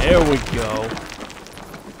 There we go.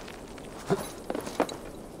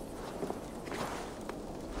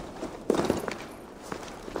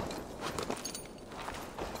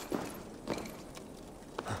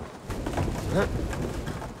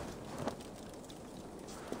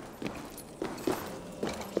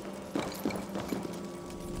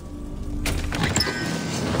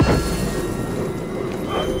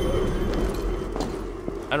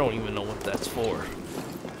 I don't even know what that's for.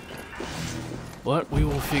 But we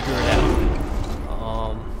will figure it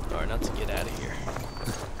out. Alright, not to get out of here.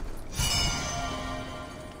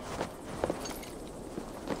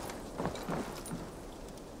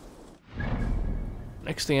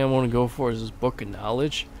 Next thing I want to go for is this book of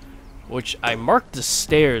knowledge, which I marked the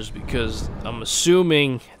stairs because I'm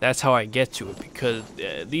assuming that's how I get to it, because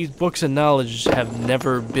these books of knowledge have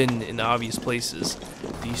never been in obvious places.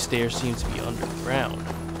 These stairs seem to be underground.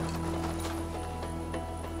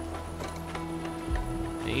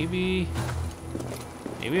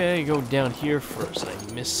 Maybe I go down here first and I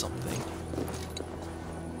missed something.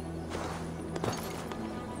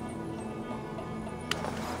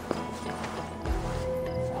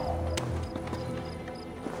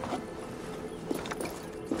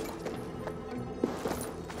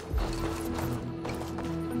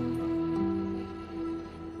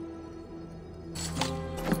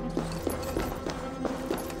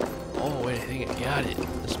 Oh wait, I think I got it.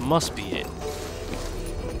 This must be it.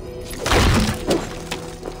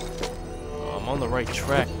 On the right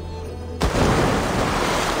track.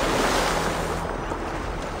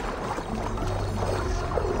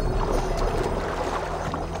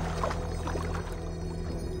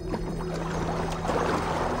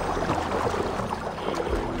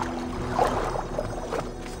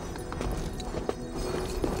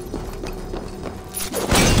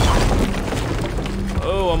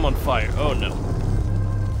 I'm on fire. Oh no.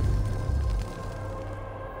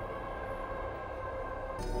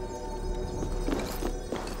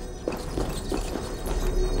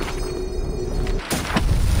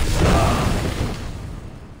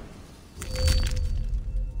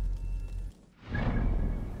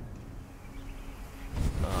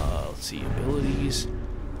 Let's see, abilities.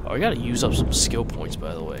 Oh, I gotta use up some skill points,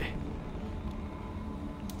 by the way.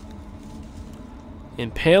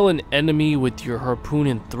 Impale an enemy with your harpoon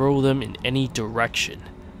and throw them in any direction.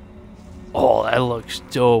 Oh, that looks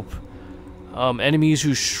dope. Enemies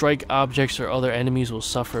who strike objects or other enemies will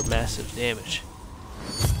suffer massive damage.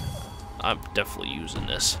 I'm definitely using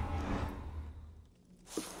this.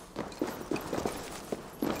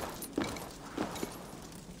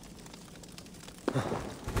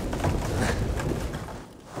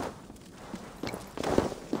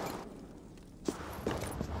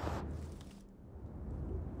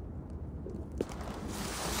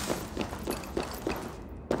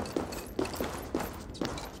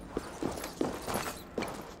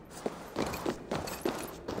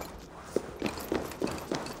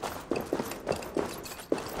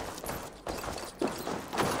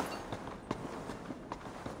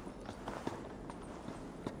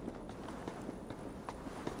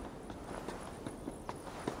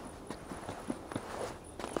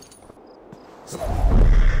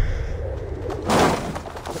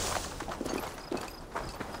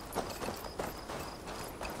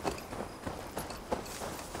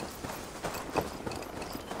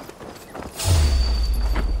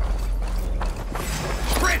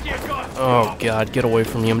 Oh god, get away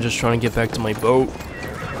from me. I'm just trying to get back to my boat.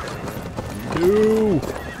 No! You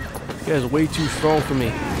guys are way too strong for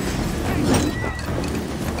me.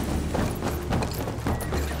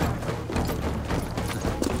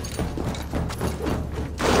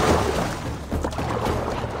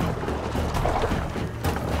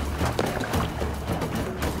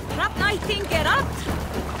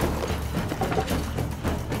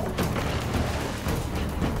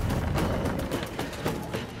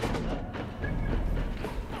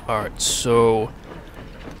 Alright, so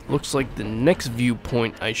looks like the next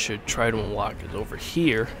viewpoint I should try to unlock is over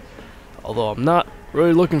here. Although I'm not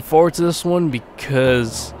really looking forward to this one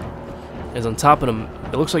because it's on top of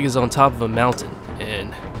it looks like it's on top of a mountain,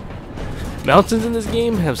 and mountains in this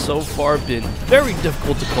game have so far been very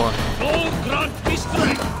difficult to climb.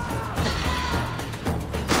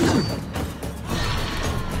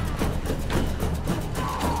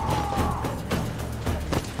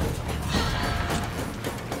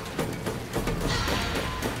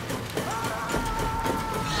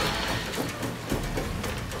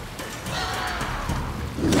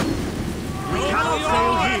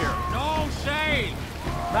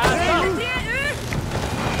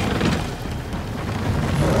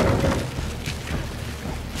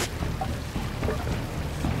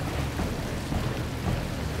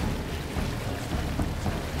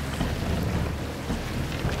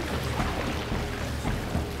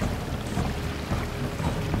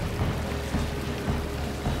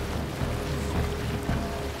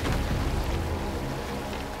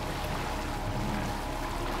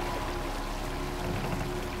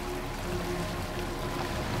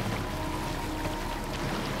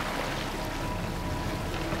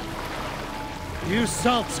 You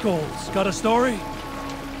salt skulls, got a story?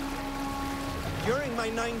 During my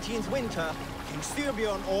 19th winter, King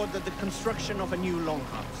Styrbjorn ordered the construction of a new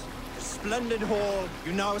longhouse. A splendid hall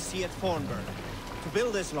you now see at Fornburg. To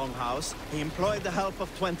build this longhouse, he employed the help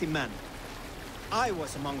of 20 men. I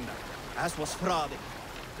was among them, as was Fradi,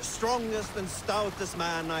 the strongest and stoutest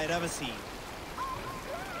man I had ever seen.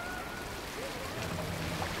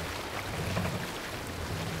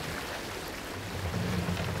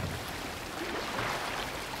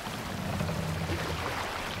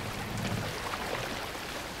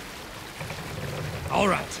 All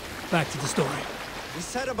right, back to the story. We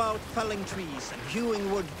set about felling trees and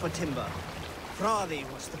hewing wood for timber.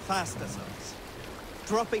 Fradi was the fastest of us,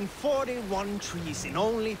 dropping 41 trees in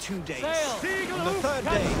only 2 days. On the third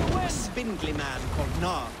day, a spindly man called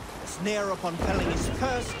Nar was near upon felling his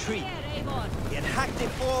first tree. He had hacked it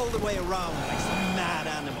all the way around like some mad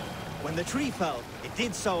animal. When the tree fell, it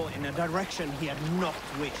did so in a direction he had not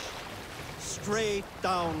wished. Straight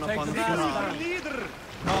down upon Fradi.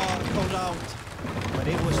 Nar called out, but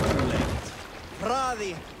it was too late.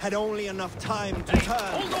 Fradi had only enough time to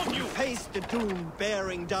turn and face the doom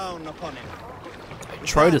bearing down upon him. I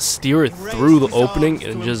tried to steer it through the opening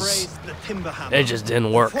and it just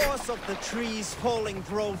didn't work. The force of the trees falling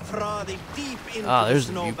drove Fradi deep into there's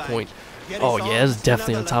the the snowbank. viewpoint. Yet Oh his yeah, it's arms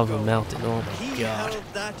definitely never on top let of a go. mountain. Oh my He god. held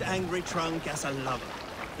that angry trunk as a lover.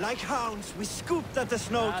 Like hounds, we scooped at the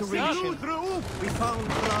snow to reach him. We found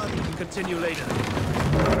blood. Continue later.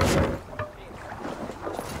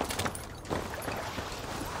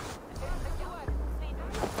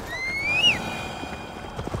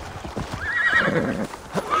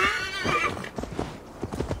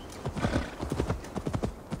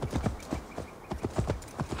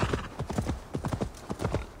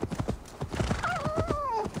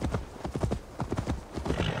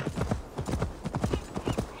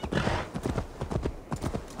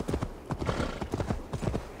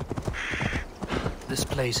 This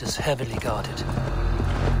place is heavily guarded.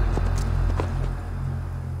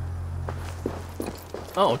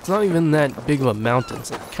 Oh, it's not even that big of a mountain. It's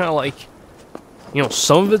kind of like, you know,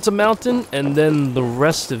 some of it's a mountain, and then the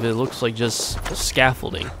rest of it looks like just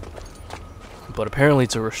scaffolding. But apparently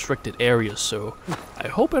it's a restricted area, so I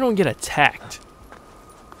hope I don't get attacked.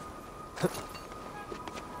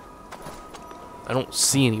 I don't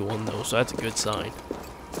see anyone, though, so that's a good sign.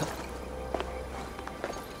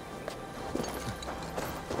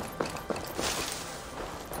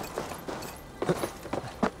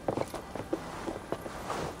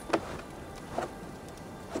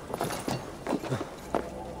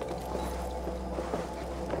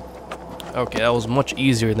 Okay, that was much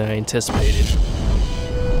easier than I anticipated.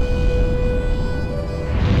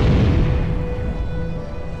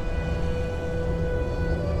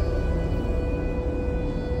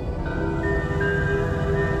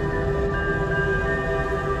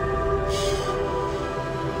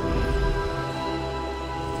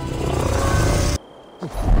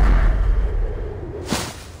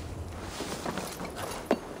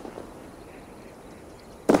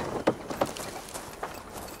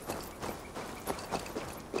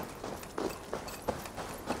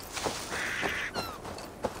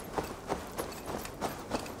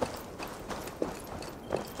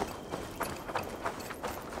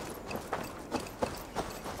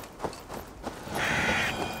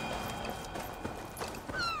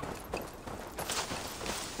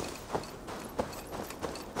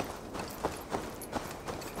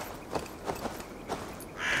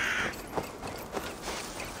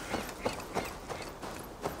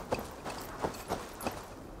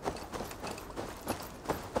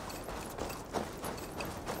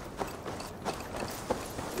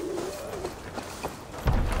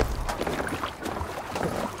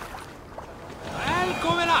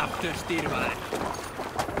 Styrmare.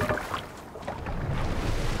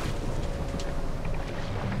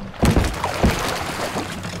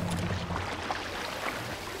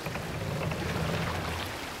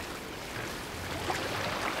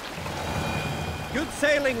 Good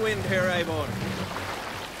sailing wind here, Eivor.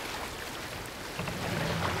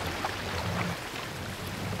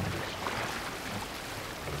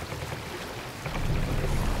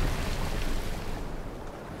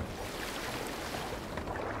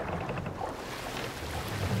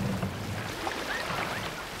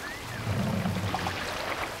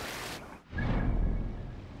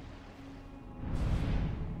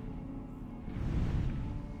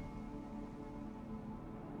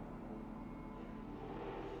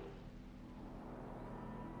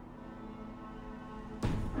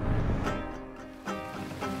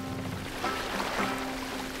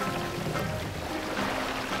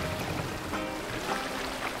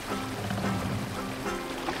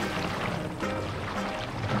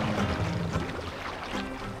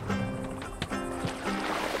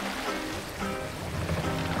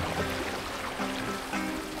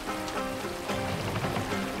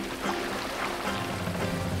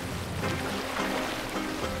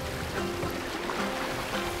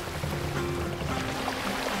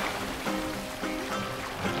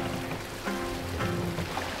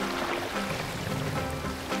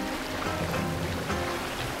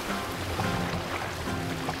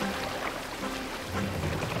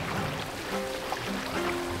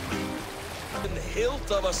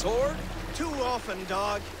 Hilt of a sword? Too often,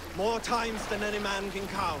 dog. More times than any man can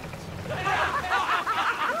count.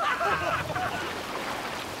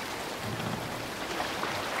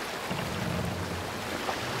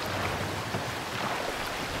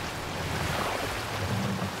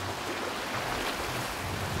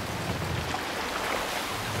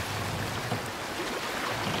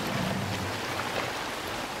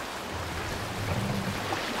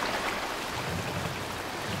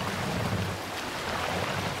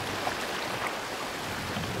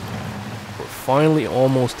 Finally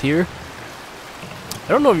almost here. I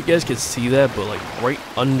don't know if you guys can see that, but like right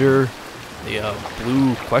under the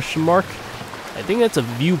blue question mark, I think that's a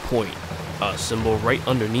viewpoint symbol right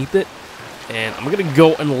underneath it, and I'm gonna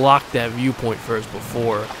go and lock that viewpoint first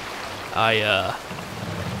before I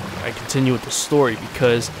I continue with the story,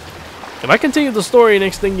 because if I continue the story,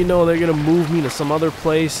 next thing you know, they're gonna move me to some other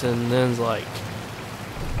place, and then it's like,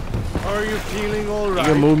 are you feeling all right?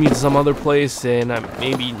 you're gonna move me to some other place, and I'm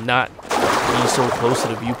maybe not be so close to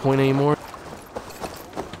the viewpoint anymore.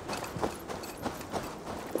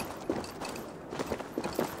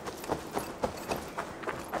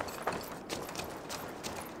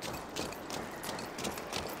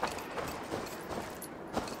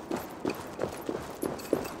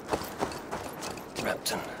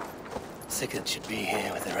 Sigurd should be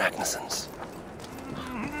here with the Ragnarsons.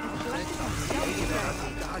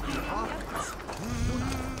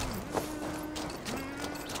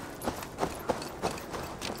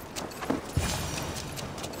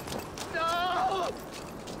 No!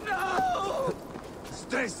 No!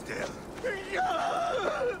 Stay still.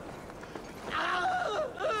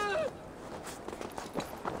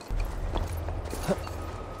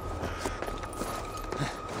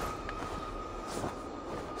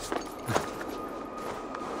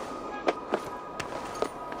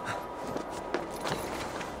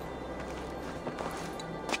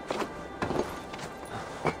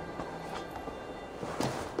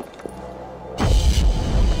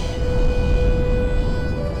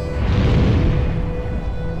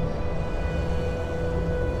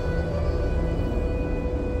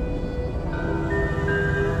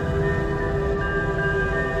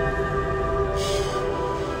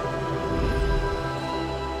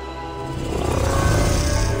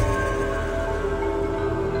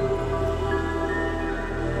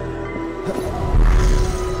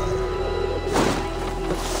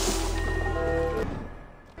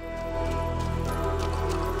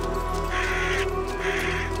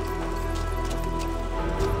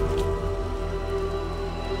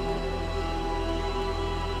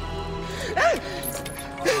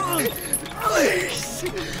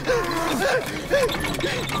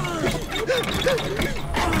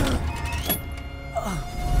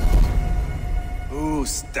 Who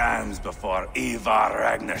stands before Eivor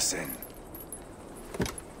Ragnarsson?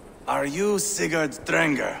 Are you Sigurd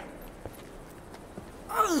Drenger?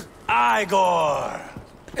 Eivor!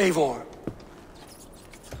 Eivor.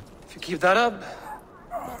 If you keep that up,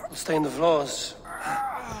 we'll stay in the floors.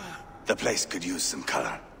 The place could use some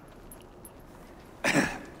color.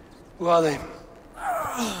 Who are they?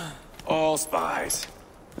 All spies.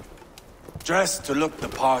 Dressed to look the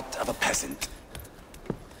part of a peasant.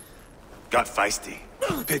 Got feisty.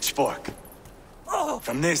 Pitchfork.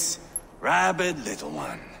 From this rabid little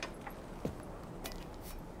one.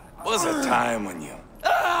 Was a time when you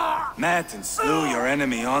met and slew your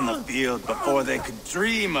enemy on the field before they could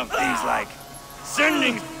dream of things like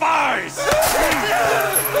sending spies!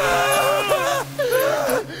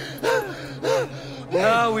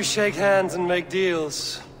 Now we shake hands and make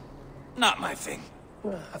deals. Not my thing.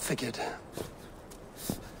 I figured.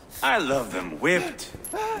 I love them whipped,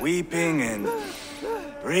 weeping, and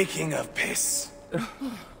reeking of piss.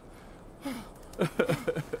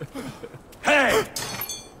 Hey!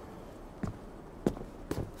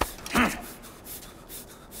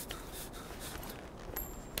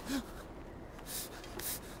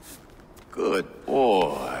 Good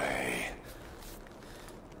boy.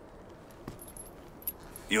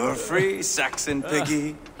 You're free, Saxon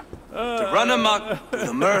piggy, to run amok through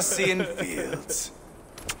the Mercian fields.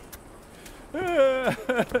 I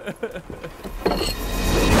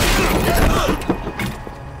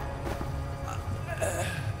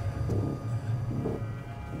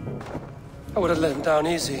would have let him down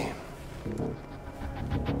easy.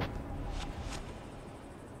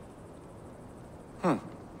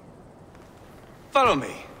 Follow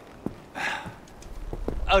me.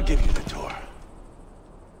 I'll give you the tour.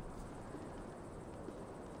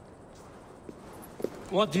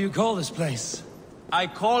 What do you call this place? I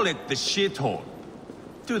call it the shithole.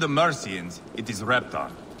 To the Mercians, it is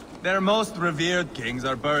Reptar. Their most revered kings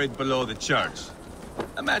are buried below the church.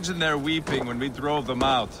 Imagine their weeping when we drove them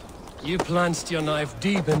out. You plunged your knife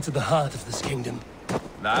deep into the heart of this kingdom.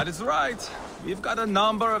 That is right. We've got a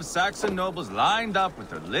number of Saxon nobles lined up with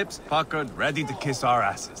their lips puckered, ready to kiss our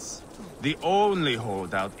asses. The only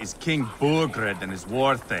holdout is King Burgred and his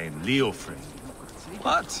warthane, Leofrid.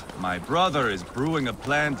 But my brother is brewing a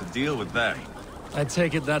plan to deal with them. I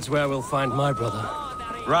take it that's where we'll find my brother.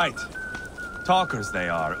 Right. Talkers they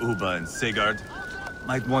are, Uba and Sigurd.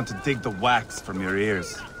 Might want to dig the wax from your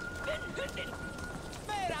ears.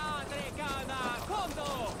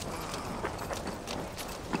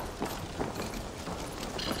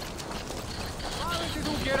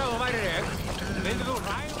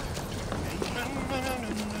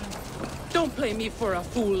 Don't play me for a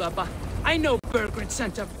fool, Abba. I know Burgred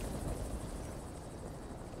sent him.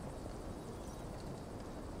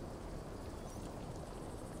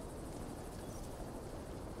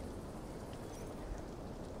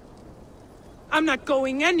 I'm not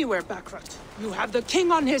going anywhere, Backrot. You have the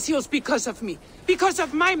king on his heels because of me. Because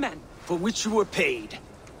of my men. For which you were paid.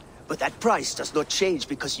 But that price does not change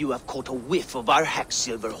because you have caught a whiff of our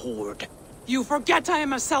Hacksilver hoard. You forget I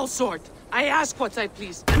am a sellsword. I ask what I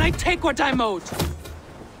please, and I take what I'm owed.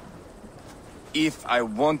 If I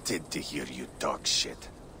wanted to hear you talk shit,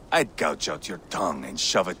 I'd gouge out your tongue and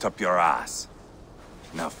shove it up your ass.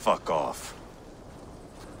 Now fuck off.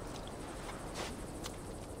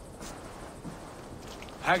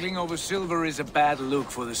 Haggling over silver is a bad look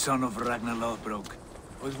for the son of Ragnar Lothbrok.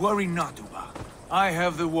 But worry not, Uba. I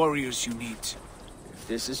have the warriors you need. If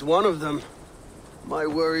this is one of them, my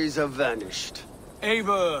worries have vanished.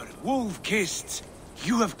 Eivor, Wolf-Kissed,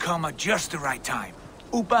 you have come at just the right time.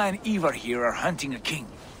 Uba and Eivor here are hunting a king.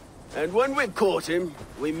 And when we've caught him,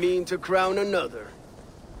 we mean to crown another.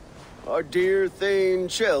 Our dear Thane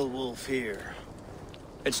Ceolwulf here.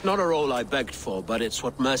 It's not a role I begged for, but it's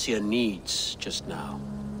what Mercia needs just now.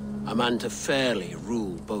 A man to fairly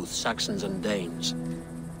rule both Saxons and Danes.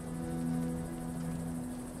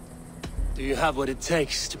 Do you have what it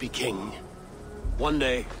takes to be king? One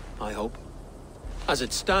day, I hope. As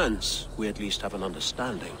it stands, we at least have an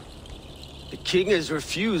understanding. The king has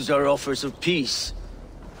refused our offers of peace.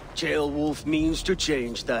 Ceolwulf means to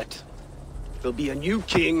change that. There'll be a new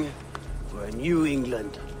king for a new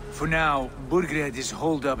England. For now, Burgred is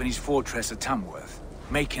holed up in his fortress at Tamworth,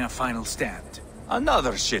 making a final stand.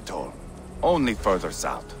 Another shithole. Only further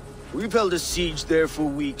south. We've held a siege there for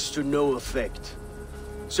weeks to no effect.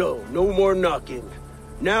 So, no more knocking.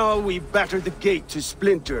 Now we batter the gate to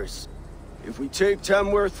splinters. If we take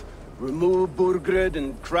Tamworth, remove Burgred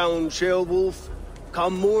and crown Ceolwulf,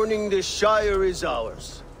 come morning the Shire is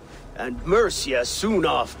ours. And Mercia soon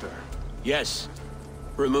after. Yes,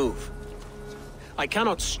 remove. I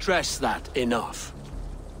cannot stress that enough.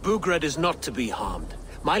 Burgred is not to be harmed.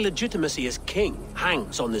 My legitimacy as king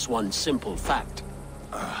hangs on this one simple fact.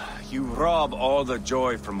 You rob all the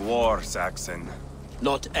joy from war, Saxon.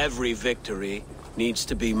 Not every victory needs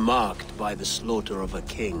to be marked by the slaughter of a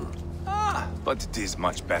king. But it is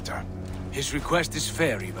much better. His request is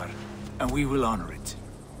fair, Eivor, and we will honor it.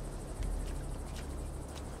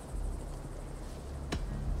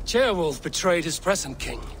 Ceolwulf betrayed his present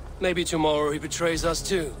king. Maybe tomorrow he betrays us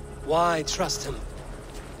too. Why trust him?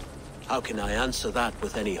 How can I answer that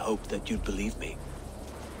with any hope that you'd believe me?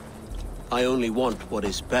 I only want what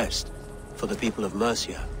is best for the people of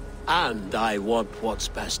Mercia. And I want what's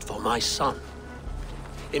best for my son.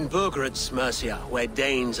 In Burgred's Mercia, where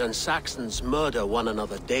Danes and Saxons murder one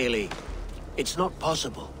another daily, it's not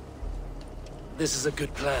possible. This is a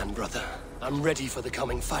good plan, brother. I'm ready for the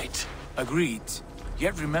coming fight. Agreed.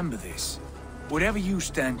 Yet remember this. Whatever you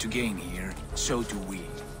stand to gain here, so do we.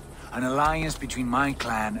 An alliance between my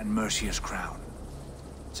clan and Mercia's crown.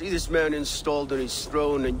 See this man installed on his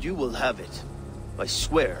throne and you will have it. I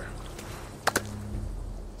swear.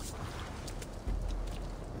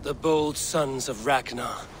 The bold sons of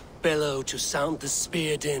Ragnar bellow to sound the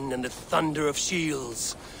spear din and the thunder of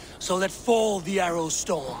shields. So let fall the arrow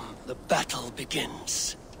storm. The battle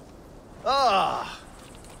begins. Ah!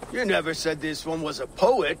 You never said this one was a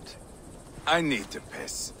poet. I need to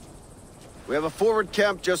piss. We have a forward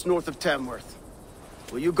camp just north of Tamworth.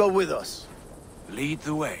 Will you go with us? Lead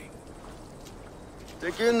the way.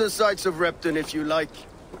 Take in the sights of Repton if you like.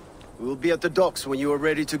 We will be at the docks when you are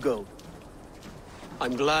ready to go.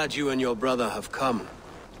 I'm glad you and your brother have come,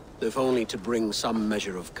 if only to bring some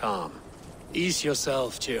measure of calm. Ease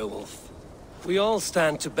yourself, Ceolwulf. We all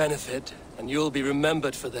stand to benefit, and you'll be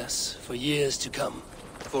remembered for this, for years to come.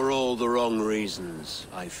 For all the wrong reasons,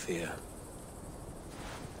 I fear.